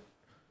I would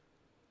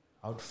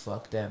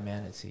fuck that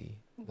manatee."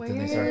 But then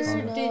they started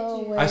calling them-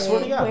 did you? I swear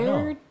to God, no.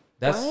 Where?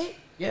 That's What?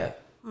 yeah.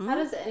 How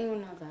does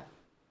anyone know that?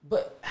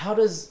 But how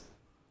does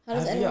How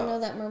does Have anyone you- know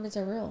that mermaids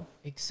are real?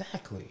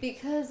 exactly?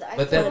 Because I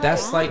But feel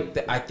that's like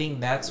like I think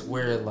that's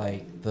where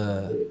like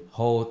the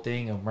whole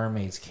thing of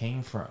mermaids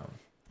came from.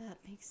 that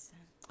makes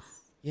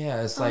sense.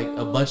 Yeah, it's like a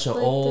Oh, bunch of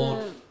like old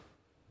the-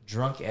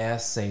 drunk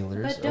ass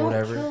sailors But or don't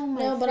whatever. kill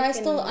my No, but I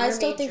freaking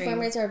still think dream.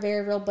 mermaids are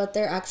very real, but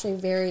they're actually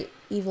very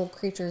evil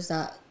creatures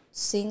that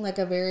sing like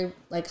a very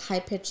like high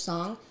pitched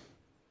song,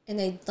 and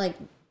they like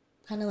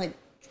kind of like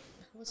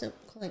what's it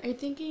called? Are Like you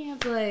thinking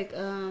of like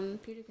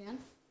Peter Pan?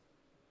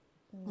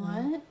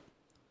 What?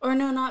 Or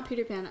no, not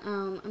Peter Pan.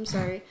 I'm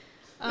sorry.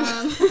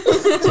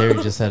 Terry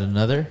just had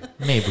another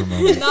neighbor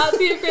moment. Not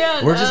Peter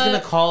Pan. We're just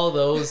gonna call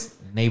those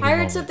neighbor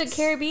Pirates moments. of the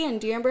Caribbean.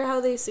 Do you remember how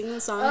they sing the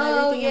song and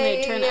Oh, everything, yeah, and they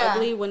yeah, turn yeah.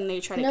 ugly when they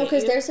try to no, get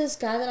because you? there's this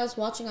guy that I was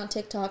watching on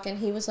TikTok, and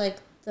he was like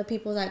the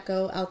people that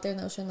go out there in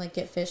the ocean like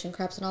get fish and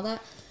crabs and all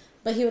that,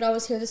 but he would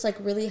always hear this like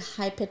really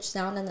high pitched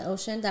sound in the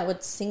ocean that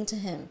would sing to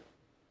him,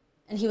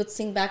 and he would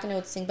sing back and it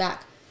would sing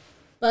back,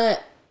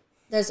 but.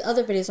 There's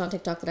other videos on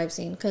TikTok that I've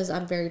seen because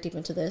I'm very deep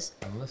into this.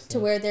 I'm listening. To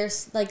where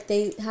there's like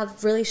they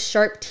have really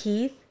sharp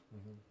teeth,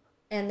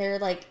 and they're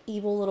like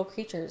evil little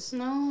creatures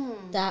No.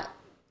 that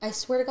I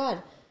swear to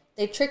God,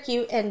 they trick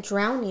you and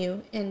drown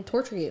you and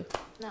torture you.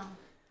 No.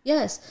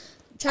 Yes,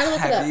 try to look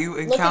it Have up. you Look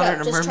it encountered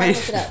up. a Just try mermaid?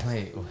 to look it up.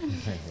 Wait.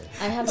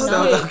 I have Okay.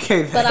 not,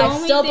 Okay, but then. I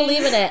only still thing-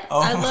 believe in it. Oh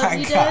I love my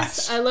you,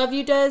 gosh. Des. I love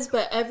you, Des.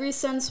 But ever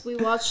since we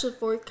watched The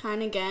Fourth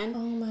Kind again, Oh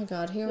my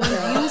God, here we you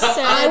go.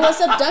 said I was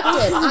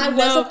abducted. I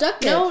was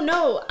abducted.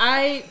 No,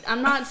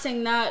 I'm not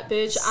saying that,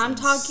 bitch. I'm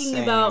talking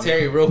insane. about.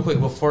 Terry, real quick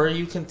before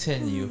you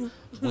continue,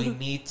 we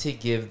need to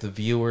give the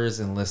viewers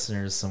and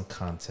listeners some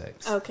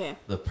context. Okay.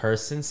 The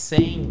person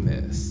saying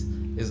this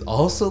is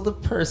also the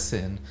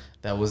person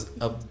that was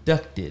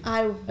abducted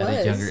I at a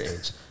was. younger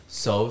age.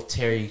 So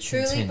Terry,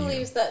 Truly continue.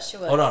 believes that she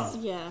was. Hold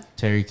on, Yeah.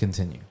 Terry,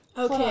 continue.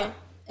 Hold Okay. on.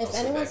 If Also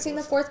anyone's back seen The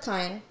listen. Fourth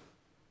Kind,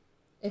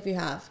 if you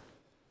have,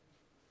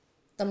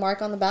 the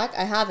mark on the back,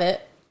 I have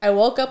it. I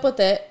woke up with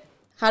it.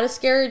 Had a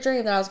scary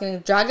dream that I was getting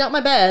dragged out my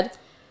bed.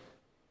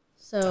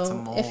 That's a So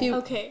mole. if you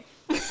Okay.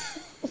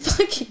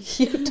 fuck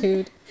you,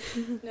 dude.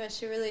 No,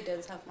 she really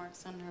does have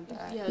marks on her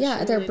back. Yeah,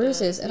 she they're really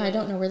bruises, does, and I yeah.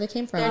 don't know where they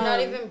came from. They're not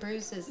Um, even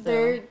bruises,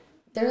 though.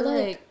 They're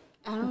like- like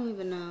I don't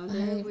even know.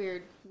 They're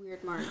weird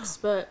marks,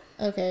 but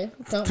Okay,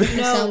 don't make me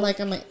No. sound like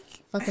I'm a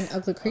fucking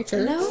ugly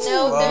creature. No,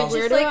 Wow. they're just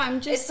Weirdo, like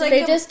I'm just it's like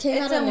They a, just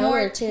came it's out of a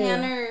nowhere, more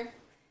too.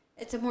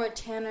 It's a more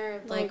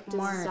tanner like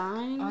mark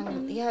design.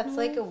 on. Yeah, it's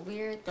like a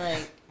weird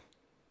like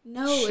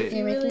No, Shit. if You're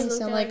you making really me look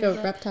sound at like it, a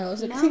like- reptile.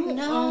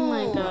 No. Oh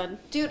my god.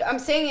 Dude, I'm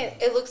saying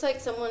it looks like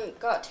someone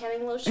got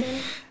tanning lotion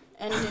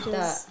and did that.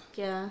 Just,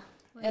 yeah.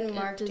 And a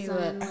marked you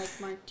design, it. like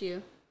marked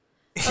you.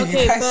 You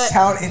Okay, guys but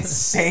sound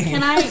insane.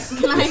 Can I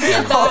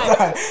get Hold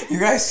back? on. You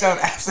guys sound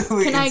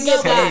absolutely Can I insane.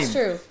 get back? It's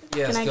true.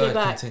 Yes, Can I go get ahead.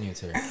 back? Continue,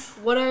 Terry.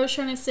 What I was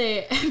trying to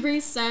say, ever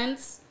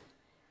since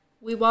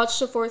we watched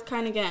The Fourth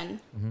Kind again,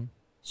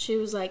 she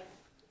was like,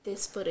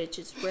 this footage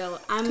is real.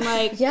 I'm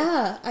like,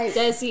 Yeah,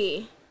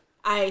 Desi,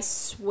 I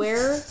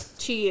swear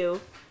to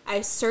you,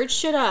 I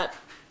searched it up.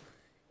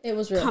 it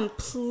was real.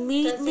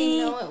 Completely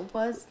No, it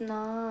was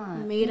not.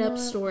 made up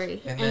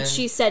story. And And, then-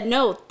 she said,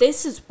 no,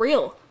 this is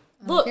real.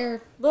 Look,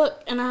 care.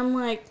 look. And I'm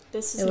like,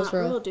 this is It was not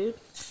real. real, dude.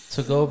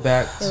 To go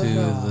back to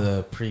was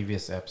the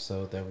previous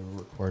episode that we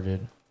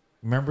recorded,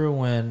 remember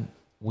when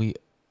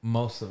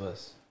most of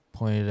us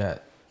pointed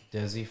at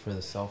Desi for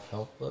the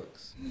self-help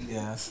books?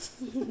 Yes.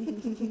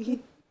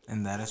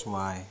 And that is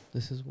why.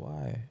 This is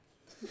why.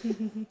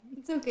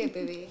 It's okay,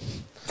 baby.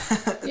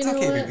 You know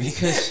okay, what? baby.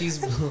 Because she's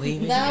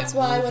believing That's in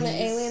why when the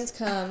movies. aliens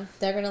come,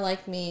 they're gonna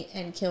like me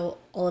and kill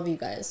all of you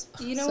guys.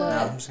 You know So- what?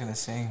 I'm just gonna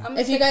sing. I'm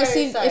If you guys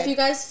see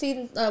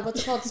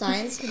what's it called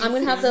signs, I'm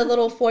gonna have the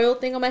little foil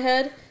thing on my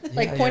head,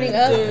 like Yeah, pointing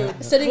yeah, up, yeah, yeah.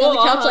 sitting We'll on the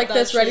all couch have like that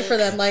this, ready shit. for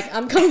them. Like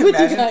I'm coming with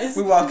you Imagine guys.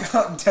 we walk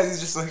out and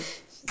Teddy's just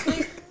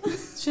like,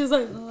 She was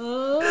like,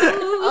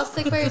 oh. I'll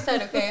stick by your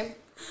side, okay?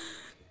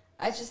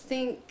 I just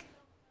think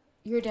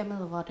you're Demi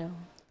Lovato.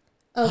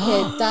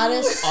 Okay, that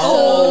is so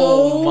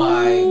Oh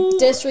my!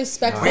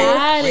 disrespectful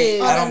That Wait,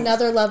 is- I on don't-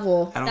 another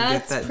level. I don't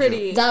That's get that.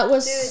 pretty. joke. That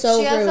was Dude, so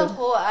she has a rude.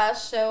 whole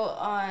ass show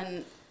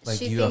on. Like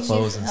she UFOs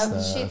thinks and she's-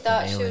 stuff She and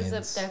thought she was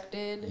aliens.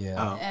 abducted. Yeah.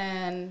 Oh.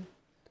 And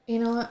You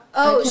know what?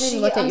 oh, I can't she.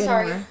 even look at I'm you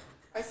sorry. anymore.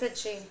 I said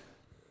she.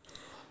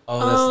 Oh,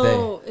 that's they.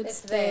 Oh, it's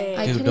It's they.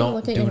 I Dude, can't don't even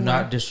look at you do not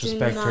anymore.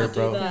 disrespect Do her, not do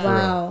bro. that. For real.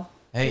 Wow.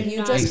 Hey, You hey,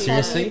 just called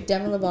seriously? me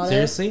Demi Lovato.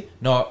 Seriously?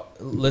 No,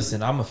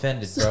 listen, I'm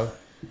offended, bro.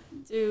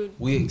 Dude,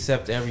 We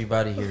accept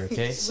everybody here,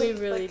 okay? we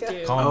really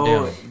do. Calm Oh,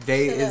 down.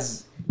 they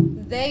is.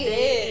 They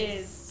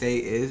is. They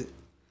is.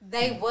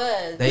 They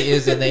was. They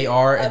is and they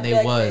are and they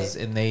Abducted. was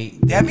and they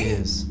Demi?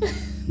 is.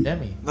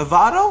 Demi.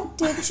 Lovato?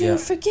 Did you Yeah.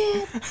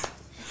 forget?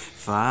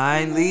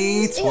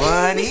 Finally,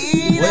 20.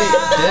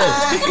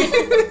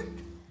 Wait,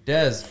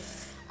 Des.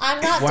 I'm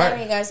not Why-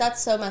 Demi, guys.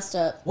 That's so messed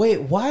up.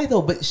 Wait, why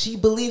though? But she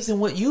believes in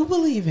what you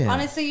believe in.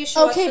 Honestly, you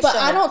should. Okay, watch but the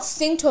show. I don't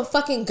sing to a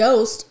fucking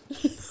ghost.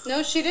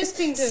 No, she did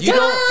sing to. You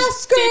don't.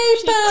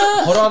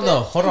 Skyscraper Hold on though.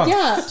 Hold on.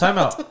 Yeah. Time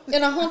out.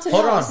 in a haunted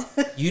Hold on. house.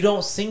 You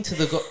don't sing to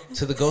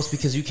the ghost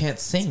because you can't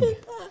sing.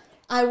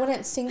 I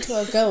wouldn't sing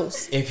to a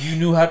ghost. If you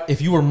knew how,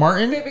 if you were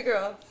Martin, Baby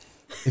girl.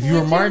 if you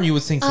were Martin, you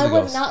would sing to I the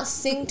would ghost. not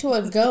sing to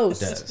a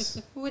ghost.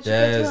 Des. Would you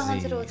go to a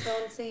haunted Desi. hotel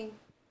and sing?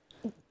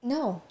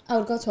 No, I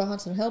would go to a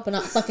haunted hill, but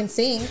not fucking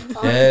sing.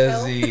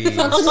 Desi.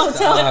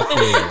 Stop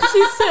it.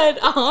 She said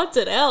a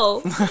haunted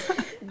hell.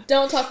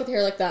 Don't talk with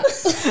her like that.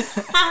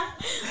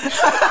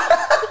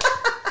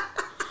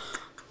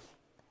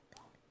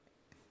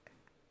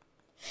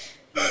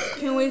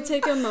 Can we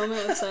take a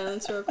moment of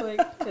silence real quick?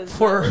 'Cause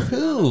For that was-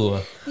 who?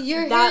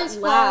 Your That hair's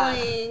laugh.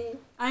 falling.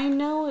 I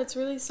know, it's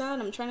really sad.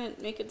 I'm trying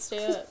to make it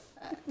stay up.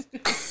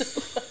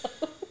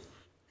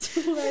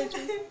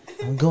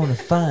 I'm gonna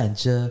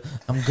find you.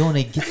 I'm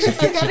gonna get you,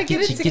 gotta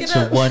get it to get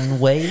you up. one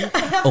way or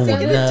I don't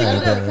like another.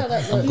 how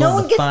that I'm looks. No one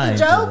gonna gets the find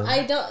joke. you. I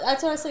don't.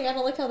 That's what I was saying. I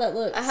don't like how that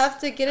looks. I have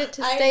to get it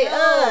to I stay know.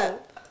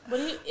 up. What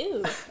do you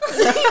ew?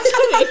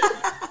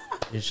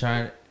 You're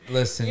trying.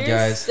 Listen, You're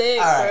guys.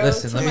 sick, All right. bro.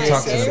 Listen, To let me my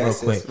talk to hair. them real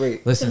Yes, yes, quick.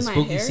 wait. Listen, To my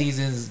spooky hair?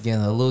 season's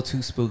getting a little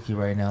too spooky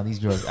right now. These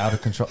girls out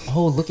of control.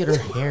 Oh, look at her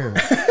hair.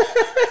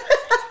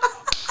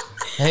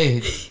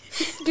 Hey,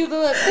 Do the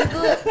lip. Do the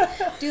lip.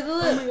 Do the Oh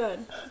lip. my god.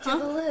 Do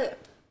the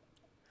lip.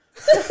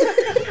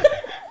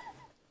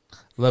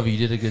 love you.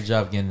 You did a good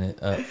job getting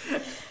it up.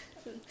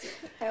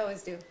 I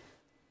always do.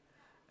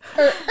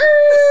 I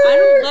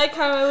don't like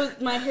how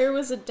my hair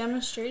was a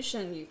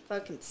demonstration, you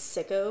fucking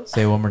sicko.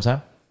 Say it one more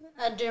time.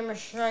 A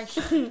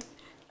demonstration.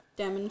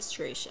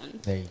 Demonstration.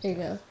 There you go. There you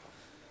go.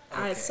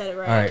 I said it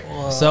right.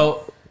 All right.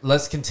 So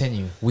let's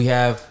continue. We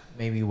have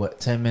maybe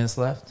 10 minutes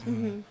left.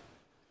 Mm-hmm.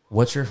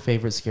 What's your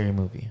favorite scary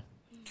movie?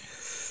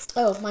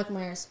 Oh, Michael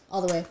Myers,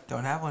 all the way.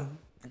 Don't have one.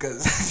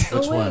 Because.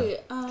 Which Oh, one? wait.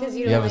 Because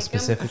You you have don't a like them.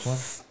 specific one?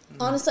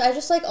 Honestly, I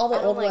just like all the I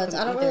don't old like ones.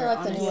 them I don't really either,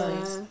 like the new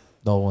honestly. ones.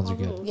 The old ones are Oh.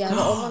 good. Yeah,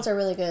 the old ones are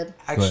really good.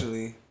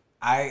 Actually,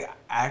 I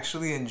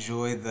actually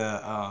enjoy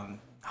the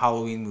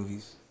Halloween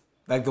movies.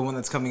 Like the one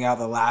that's coming out,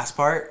 the last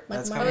part. Like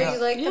That's Myers? coming Oh, out.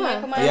 you like the Yeah.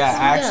 Michael Myers? Yeah,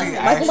 actually,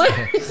 Yeah, I Michael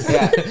actually,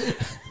 yeah.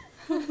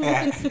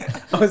 Yeah.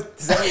 Oh,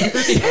 is that what you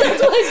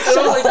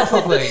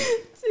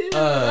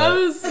I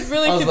was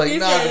really I was like, confused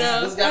nah, right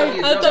now. this gotta be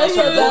a I joke. thought I you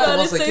started were laughing. I about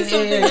was to like, say yeah,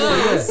 something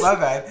yeah, yeah, else. My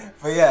bad.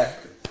 But yeah.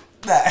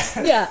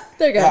 That. Yeah,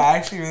 they're good. Yeah, I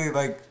actually really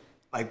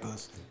like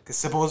those. Because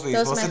supposedly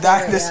you're Those supposed to my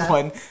die in favorite, this yeah.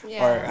 one.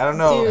 Yeah. Or, I don't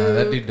know. Dude. Nah,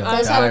 that dude don't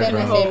Those die, have been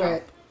my bro.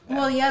 favorite.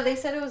 Well, yeah, they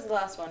said it was the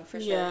last one for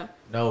sure. Yeah.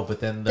 No, but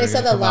then They they're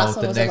said gonna the come out last with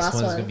one the was the next last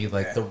one's one. gonna be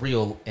like the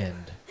real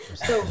end. Or The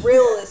something.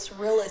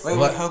 realest. Wait,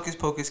 What? Hocus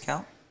Pocus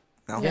count?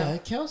 No. Yeah,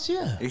 it counts.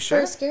 Yeah. You For sure?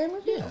 a scary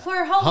movie? Yeah. For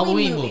a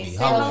Halloween movie. movie. Say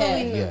Halloween.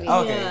 Halloween Yeah. movie.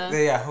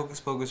 Okay. Yeah. Hocus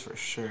Pocus for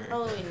sure.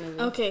 Halloween movie.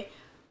 Okay.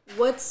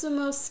 What's the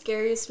most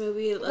scariest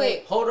movie? Like,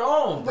 Wait, Hold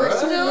on, bro. we're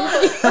still.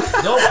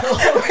 No.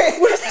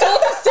 We're still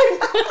the same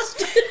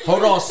question.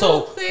 Hold on.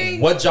 So,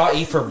 what y'all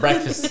eat for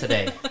breakfast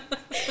today?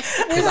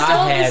 Because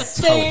I had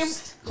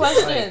toast.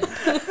 Question.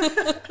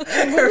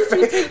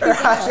 Her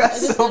eyes got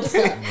so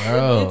big.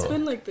 Bro. it's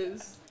been like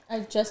this. I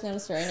just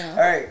noticed it right All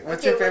now. right,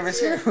 what's your favorite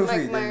scary movie?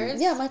 Mike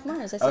Myers? Yeah, Mike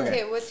Myers. I said Okay.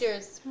 it. Okay, what's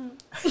yours?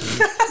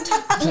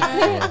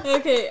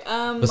 Okay.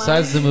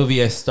 Besides the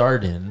movie I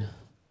starred in,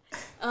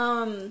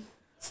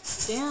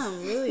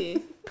 Damn,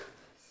 really?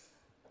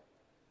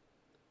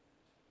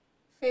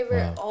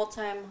 Favorite Wow.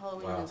 all-time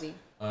Halloween Wow. movie?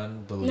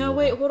 unbelievable. No,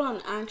 wait, hold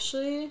on.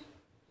 Actually,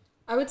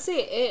 I would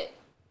say it.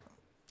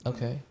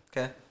 Okay.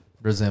 Okay.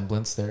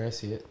 Resemblance there. I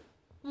see it.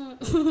 All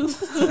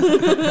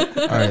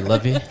right,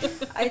 Lovey.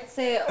 I'd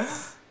say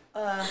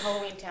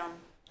Halloween Town.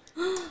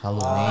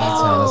 Halloween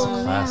Town. That's a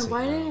man, classic.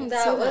 why bro. didn't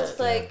That say was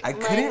that? like I my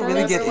couldn't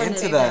really get number one into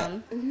thing.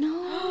 that.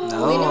 No.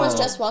 No. Lena was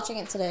just watching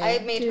it today. I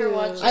made her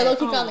watch it. I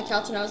low-key got on the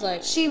couch and I was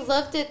like, She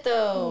loved it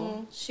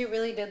though. She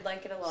really did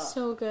like it a lot.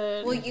 So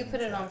good. Well, you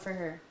put it on for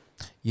her.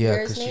 Yeah,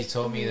 Yours, because she Nate?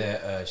 told me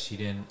that she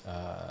didn't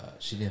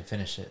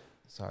finish it.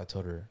 So I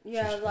told her. she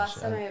Yeah, should last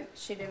finish time it.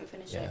 she didn't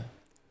finish Yeah, it.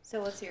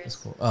 So what's yours? that's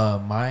cool.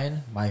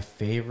 Mine, my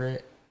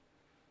favorite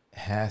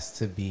has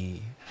to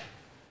be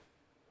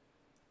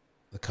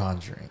The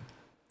Conjuring.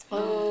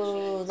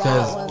 oh, that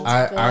Because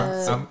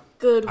one's I'm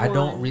Good I one.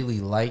 don't really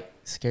like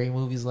scary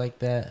movies like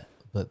that,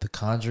 but The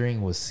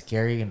Conjuring was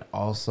scary, and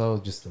also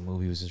just the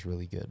movie was just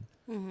really good.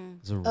 Mm-hmm. It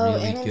was a Oh,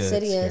 really and good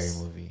Insidious.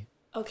 scary movie.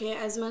 Okay,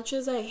 as much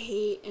as I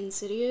hate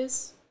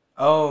Insidious,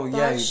 Oh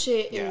yeah. that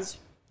shit yeah. is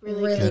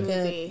really, Really good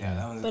good. movie. Yeah,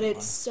 that was a But good it's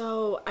one.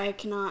 so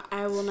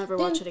I will never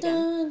watch it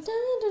again.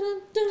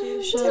 Dude,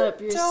 Dude, shut up,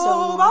 you're so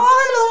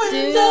Don't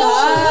Dude, mind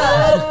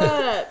shut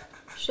up.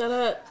 Shut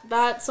up.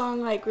 That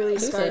song like really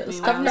scarred me.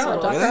 Stop when I now,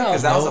 was Dr. little. Really?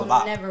 Because that was a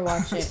bop. Never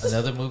watch it.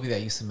 Another movie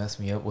that used to mess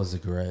me up was The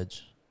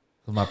Grudge.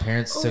 'Cause my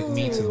parents took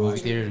me to the movie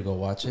theater to go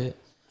watch it.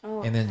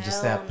 Oh, And then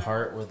just hell that no.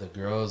 part where the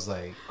girl's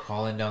like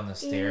crawling down the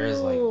stairs,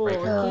 like Ew.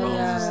 breaking her Oh, bones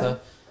yeah. and stuff.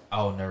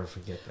 I will never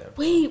forget that.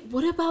 Bro. Wait,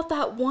 what about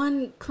that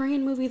one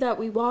Korean movie that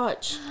we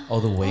watched? Oh,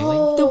 The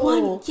Wailing? The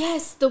one,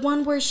 yes, the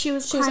one where she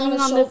was She was on climbing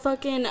the on shou- the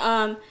fucking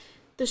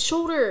the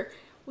shoulder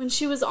when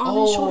she was on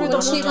Oh, his shoulder the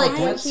when whole she, like,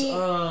 time. when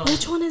he-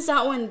 Which one is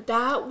that one?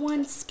 That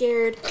one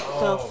scared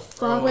the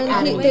fuck When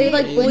out he- of me. they,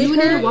 like, bullied You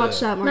need her. to watch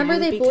that, Martin. Remember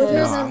they bullied her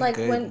because- and then I'm like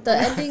good. when the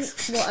ending.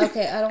 Well,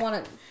 okay, I don't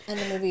want to end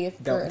the movie.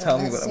 If Don't for tell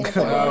me anyone what I'm hasn't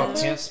gonna seen it. Wow,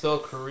 watch. can't spell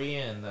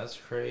Korean. That's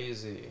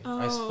crazy.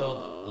 I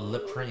spelled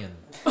Liprian.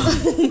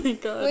 Oh my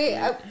god.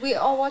 Wait, we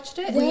all watched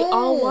it? We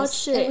all Yes.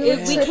 watched And it. we were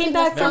We tripping came the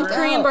back from fuck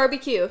Korean out.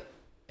 barbecue.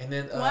 And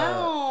then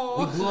Wow.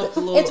 we blew up the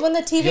little. It's when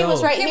the TV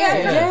was right here.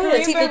 Yeah. The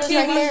TV was right the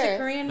there.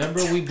 Korean.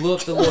 Remember we blew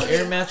up the little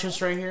air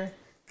mattress right here?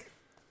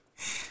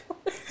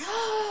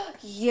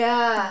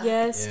 Yeah.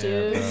 Yes, Yeah,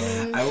 dude. bro.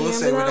 I will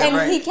say Remember that? whatever.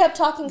 And he kept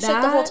talking shit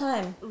the whole That-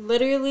 time.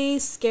 Literally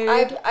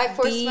scared I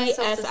forced the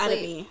myself F to out of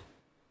sleep. me.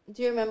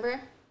 Do you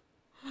remember?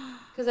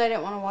 Because I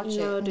didn't want to watch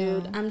No, it.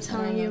 dude. I'm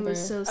telling you, it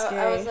was so scary.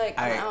 I was like,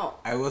 I'm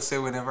out. I will say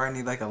whenever I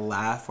need like a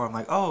laugh or I'm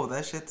like, oh,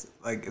 that shit's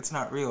like it's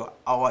not real.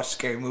 I'll watch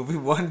Scary Movie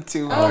 1,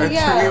 2, Oh, or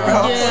yeah. 3,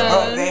 bro.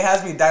 Yeah. Bro, they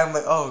has me dying. I'm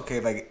like, oh, okay,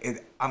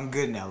 like I'm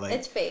good now. Like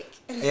It's fake.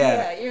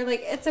 Yeah. You're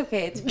like, it's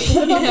okay. It's fake.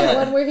 What about Yeah. the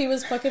one where he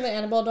was fucking the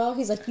Annabelle doll?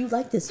 He's like, you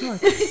like this, huh?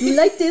 You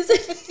like this?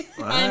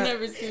 what? I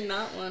never seen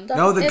that one.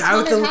 No, the It's guy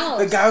with Haunted House.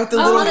 the guy with the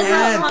Oh, little Haunted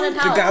House, hand. Haunted The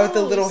guy with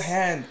the House. little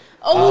hand.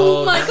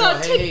 Oh, my no,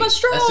 god, hey, take my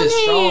strong that's his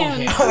strong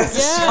hand. hand. Oh, that's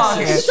his Yeah. strong That's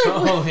hand. his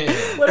strong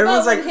hand. What Everyone's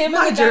about when like, him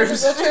my and the guy in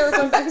germs. the wheelchair were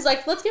going back? He's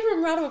like, let's give him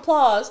a round of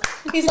applause.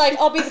 He's like,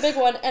 I'll be the big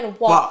one and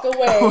walk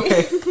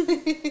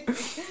away.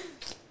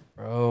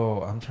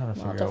 Bro, I'm trying to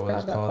figure out what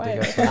it's crowd, not called. They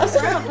quiet. got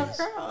Tough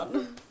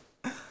some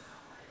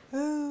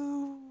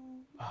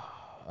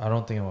I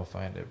don't think I'm gonna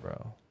find it,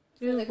 bro.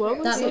 Dude, what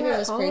was That it movie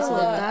was called? crazy, though.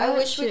 I That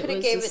wish we shit could have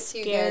was gave a it to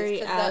you guys because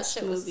that scary-ass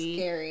shit was movie.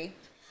 scary.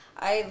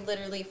 I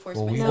literally forced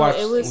Well, we myself. No, watched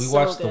it was we so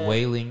watched The good.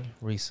 Wailing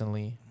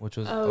recently, which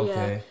was Oh, yeah.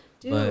 okay.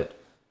 Dude. But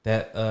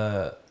that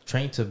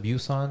Train to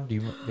Busan, do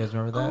you guys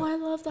remember that? Oh, I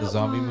love that the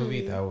zombie one.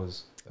 movie, that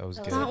was good.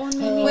 That one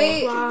made me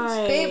Wait,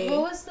 cry. babe,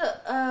 what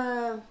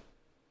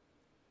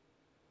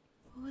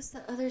was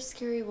the other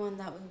scary one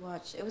that we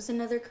watched? It was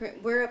another Korean.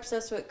 We're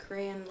obsessed with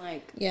Korean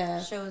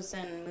Yeah. shows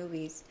and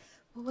movies.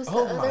 What was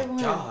Oh the my other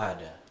one? god.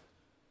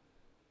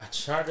 I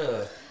tried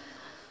to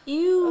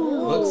Ew.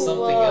 look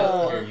something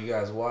up here. You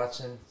guys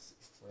watching?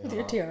 Wait, Your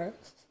hold on. tiara.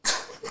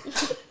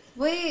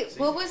 Wait,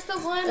 what was the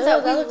one Oh,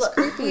 that that looks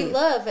creepy. we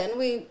love and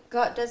we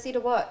got Desi to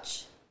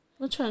watch?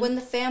 Which one? When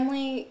the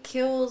family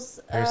kills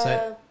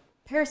Parasite?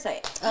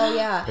 Parasite. Oh,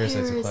 yeah.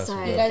 Parasite's a classic.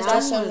 Parasite. You bro. guys That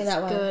just showed one me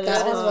that was one. good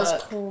That as one was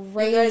fuck.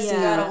 crazy. You guys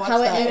gotta watch How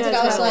it that. ended, You I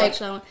guys was gotta like, watch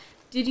that one.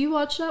 Did you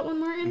watch that one,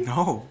 Martin?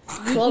 No.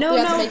 well, No, we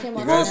have no. to make him You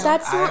watch guys, it.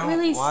 That's I not don't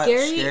really watch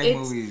scary. Scary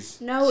It's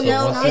movies. no, So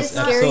no, once not this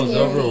scary episode's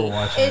over, movie. we're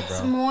watching it, It's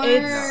bro. more.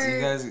 It's-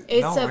 You guys,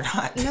 It's no, a we're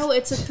not. no.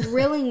 It's a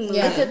thrilling movie.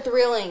 Yeah. It's a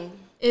thrilling.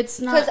 It's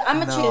not. Because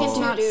I'm a No. chicken It's too,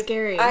 not dude.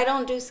 scary. I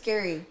don't do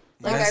scary.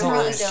 Like, You guys I don't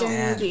really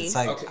understand. movie. It's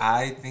like Okay.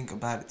 I think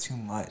about it too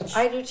much. don't.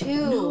 I do too.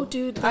 No,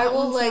 dude, I that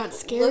will one's like not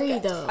scary,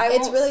 look, though. I It's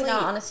won't really sleep.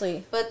 not,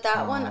 honestly. But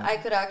that one I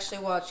could actually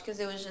watch because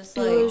it was just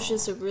like. It was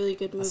just a really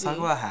good movie. Let's talk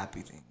about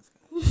happy things.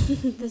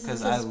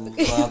 Because I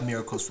love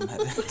miracles from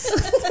heaven.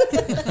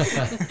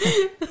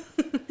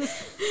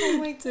 Oh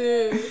my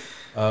dude.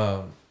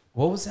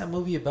 What was that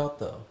movie about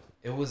though?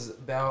 It was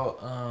about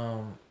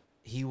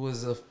he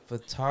was a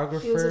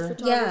photographer. He was a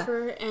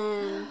photographer,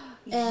 and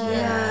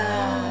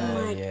Yeah,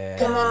 Oh my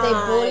yeah. And then they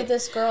bullied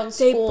this girl in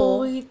school. they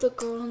bullied the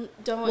girl.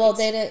 Don't. Well,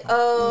 they didn't.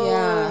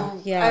 Oh.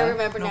 Yeah. I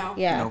remember now.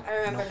 Yeah. Nope. I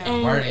remember now.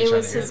 And Martin ain't it trying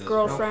was to hear his this.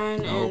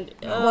 girlfriend, Nope.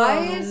 and Why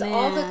oh, is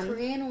all the man.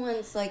 Korean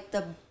ones like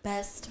the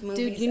best movies?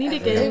 Dude, you need to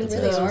ever? get They into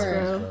really those,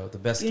 are. bro. The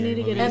best You need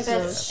to scary get movies. into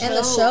And those. And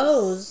the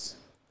shows.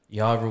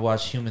 Y'all ever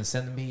watch Human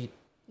Centipede?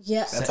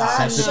 Yeah. That's that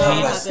hot.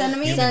 Centipede?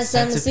 Centipede? Human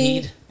Centipede.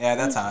 Centipede? Yeah,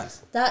 that's hot.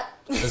 That.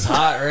 It's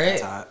hot, right?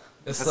 That's hot.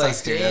 It's That's like, not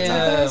scary, that's hot.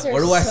 You guys damn, are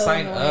where do I so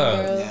sign annoying,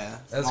 up? bro. Yeah.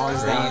 That's I'm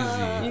always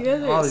down. You crazy.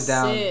 guys I'm are always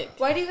down. sick.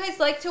 Why do you guys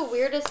like to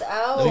weird us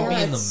out? Let me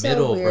be in the it's so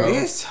middle, weird. What are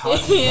bro. you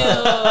talking Ew.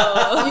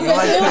 about? You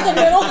guys do in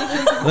the middle?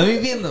 Let me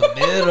be in the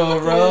middle,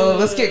 bro.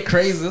 Let's get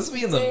crazy. Let's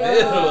be in the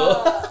middle.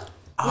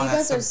 Oh, You that's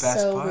guys the are best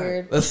so part.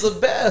 weird. That's the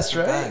best,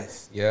 right?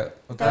 Best. Yeah. That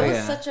Okay. was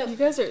yeah. such a. You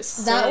guys are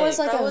sick. That was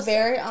like That a was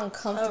very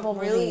uncomfortable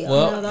really- movie.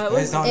 Well, No, that You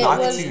guys was. don't It knock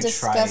it was till you try it.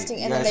 disgusting,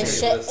 You and then they guys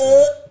shit.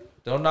 listen.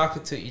 Don't knock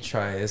it till you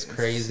try it. It's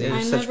crazy. You're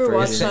I such never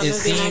watched that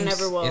virgins. movie, and I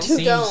never will. It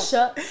seems, Don't.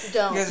 Shut.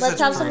 Don't. You guys are Let's such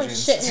have someone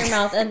virgins. shit in your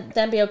mouth and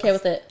then be okay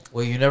with it.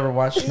 well, you never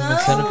watched Human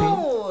Centipede?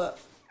 No.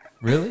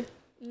 Really?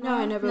 No,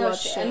 I never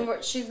watched and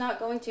it. she's not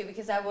going to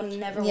because I will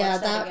never Yeah,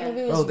 watch that that again.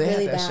 movie was Bro, they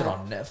really had that bad. shit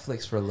on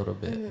Netflix for a little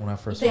bit when I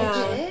first They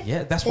watched did? it.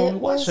 Yeah, that's where It we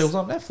watched it. It was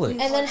on Netflix.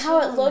 And then how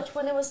it looked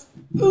when it was.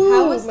 How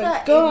Ooh, is my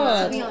that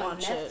God. able to be on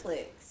Watch it.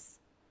 Netflix?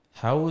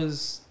 How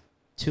was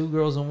Two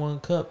Girls in One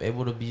Cup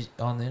able to be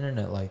on the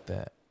internet like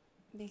that?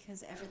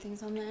 Because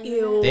everything's on the internet.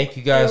 Ew. Thank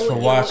you guys Ew, for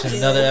ew, watching ew.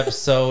 another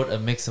episode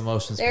of Mixed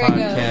Emotions There you go.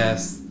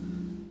 Podcast.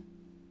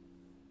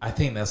 I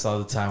think that's all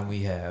the time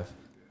we have.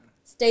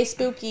 Stay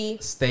spooky.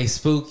 Stay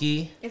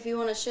spooky. If you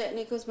want to shit in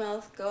Nico's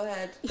mouth, go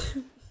ahead.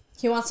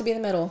 He wants to be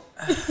in the middle.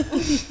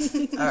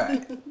 All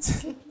right.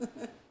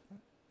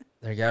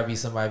 There gotta be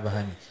somebody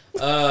behind me.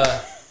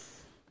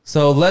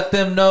 So let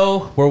them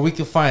know where we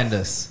can find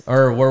us,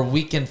 or where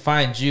we can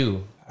find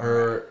you,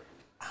 or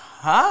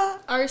Huh?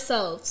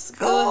 Ourselves.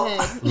 Go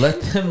ahead. let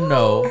them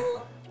know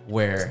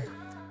where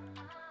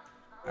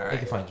All they right.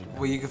 can find you.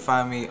 Well, you can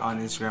find me on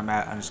Instagram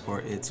at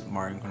 _it's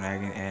Martin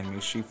Conagan, and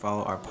make sure you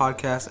follow our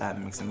podcast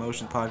at Mixed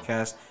Emotion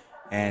Podcast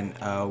and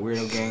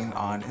Weirdo Gang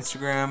on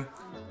Instagram.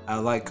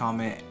 Like,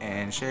 comment,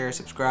 and share,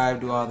 subscribe,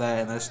 do all that,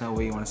 and let us know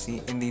what you want to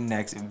see in the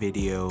next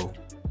video.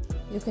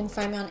 You can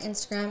find me on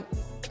Instagram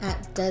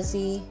at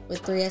Desi with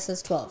 3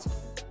 S's 12.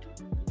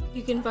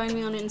 You can find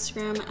me on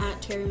Instagram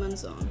at Terry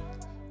Manzon.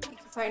 You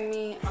can find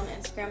me on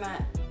Instagram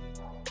at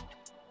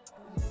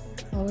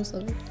Always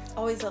love you.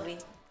 Always Love You.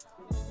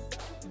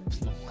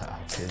 Wow,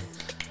 kid.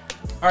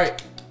 All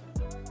right.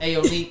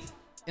 Ayo Neek,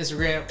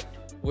 Instagram,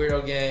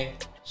 Weirdo Gang,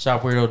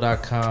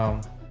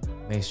 shopweirdo.com.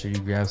 Make sure you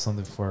grab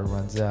something before it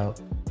runs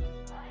out.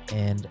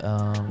 And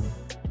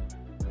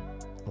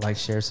like,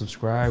 share,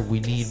 subscribe. We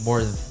need more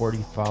than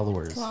 40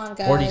 followers. Come on,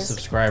 guys. 40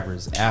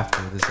 subscribers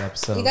after this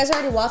episode. You guys are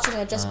already watching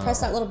it. Just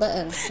press that little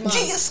button. Come on.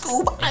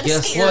 And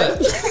guess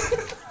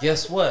what?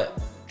 Guess what?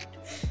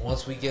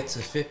 Once we get to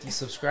 50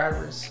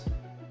 subscribers,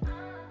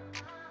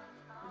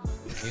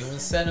 Human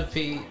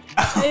Centipede.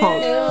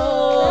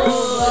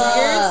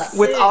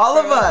 With all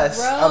of us.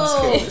 Bro, I'm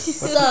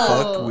just kidding. What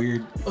the fuck?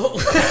 Weird.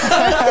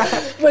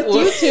 With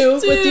you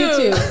two. With you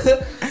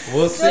two.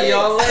 We'll see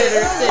y'all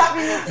later.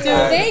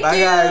 Thank Bye,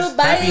 you. guys.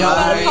 Bye. Happy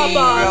Halloween.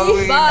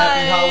 Halloween. Bye.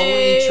 Happy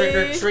Halloween. Trick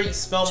or treat.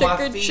 Smell Trick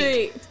my or feet.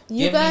 treat. You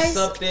Give guys. me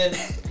something.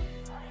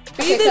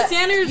 Be the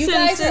Sanderson You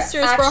guys are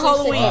sisters for actually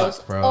Halloween. sickos.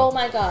 Fuck, bro. Oh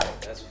my god.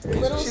 That's crazy.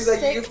 Little She's like,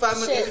 you sick can find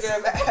me on shits.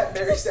 Instagram at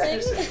Mary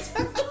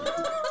Sanderson.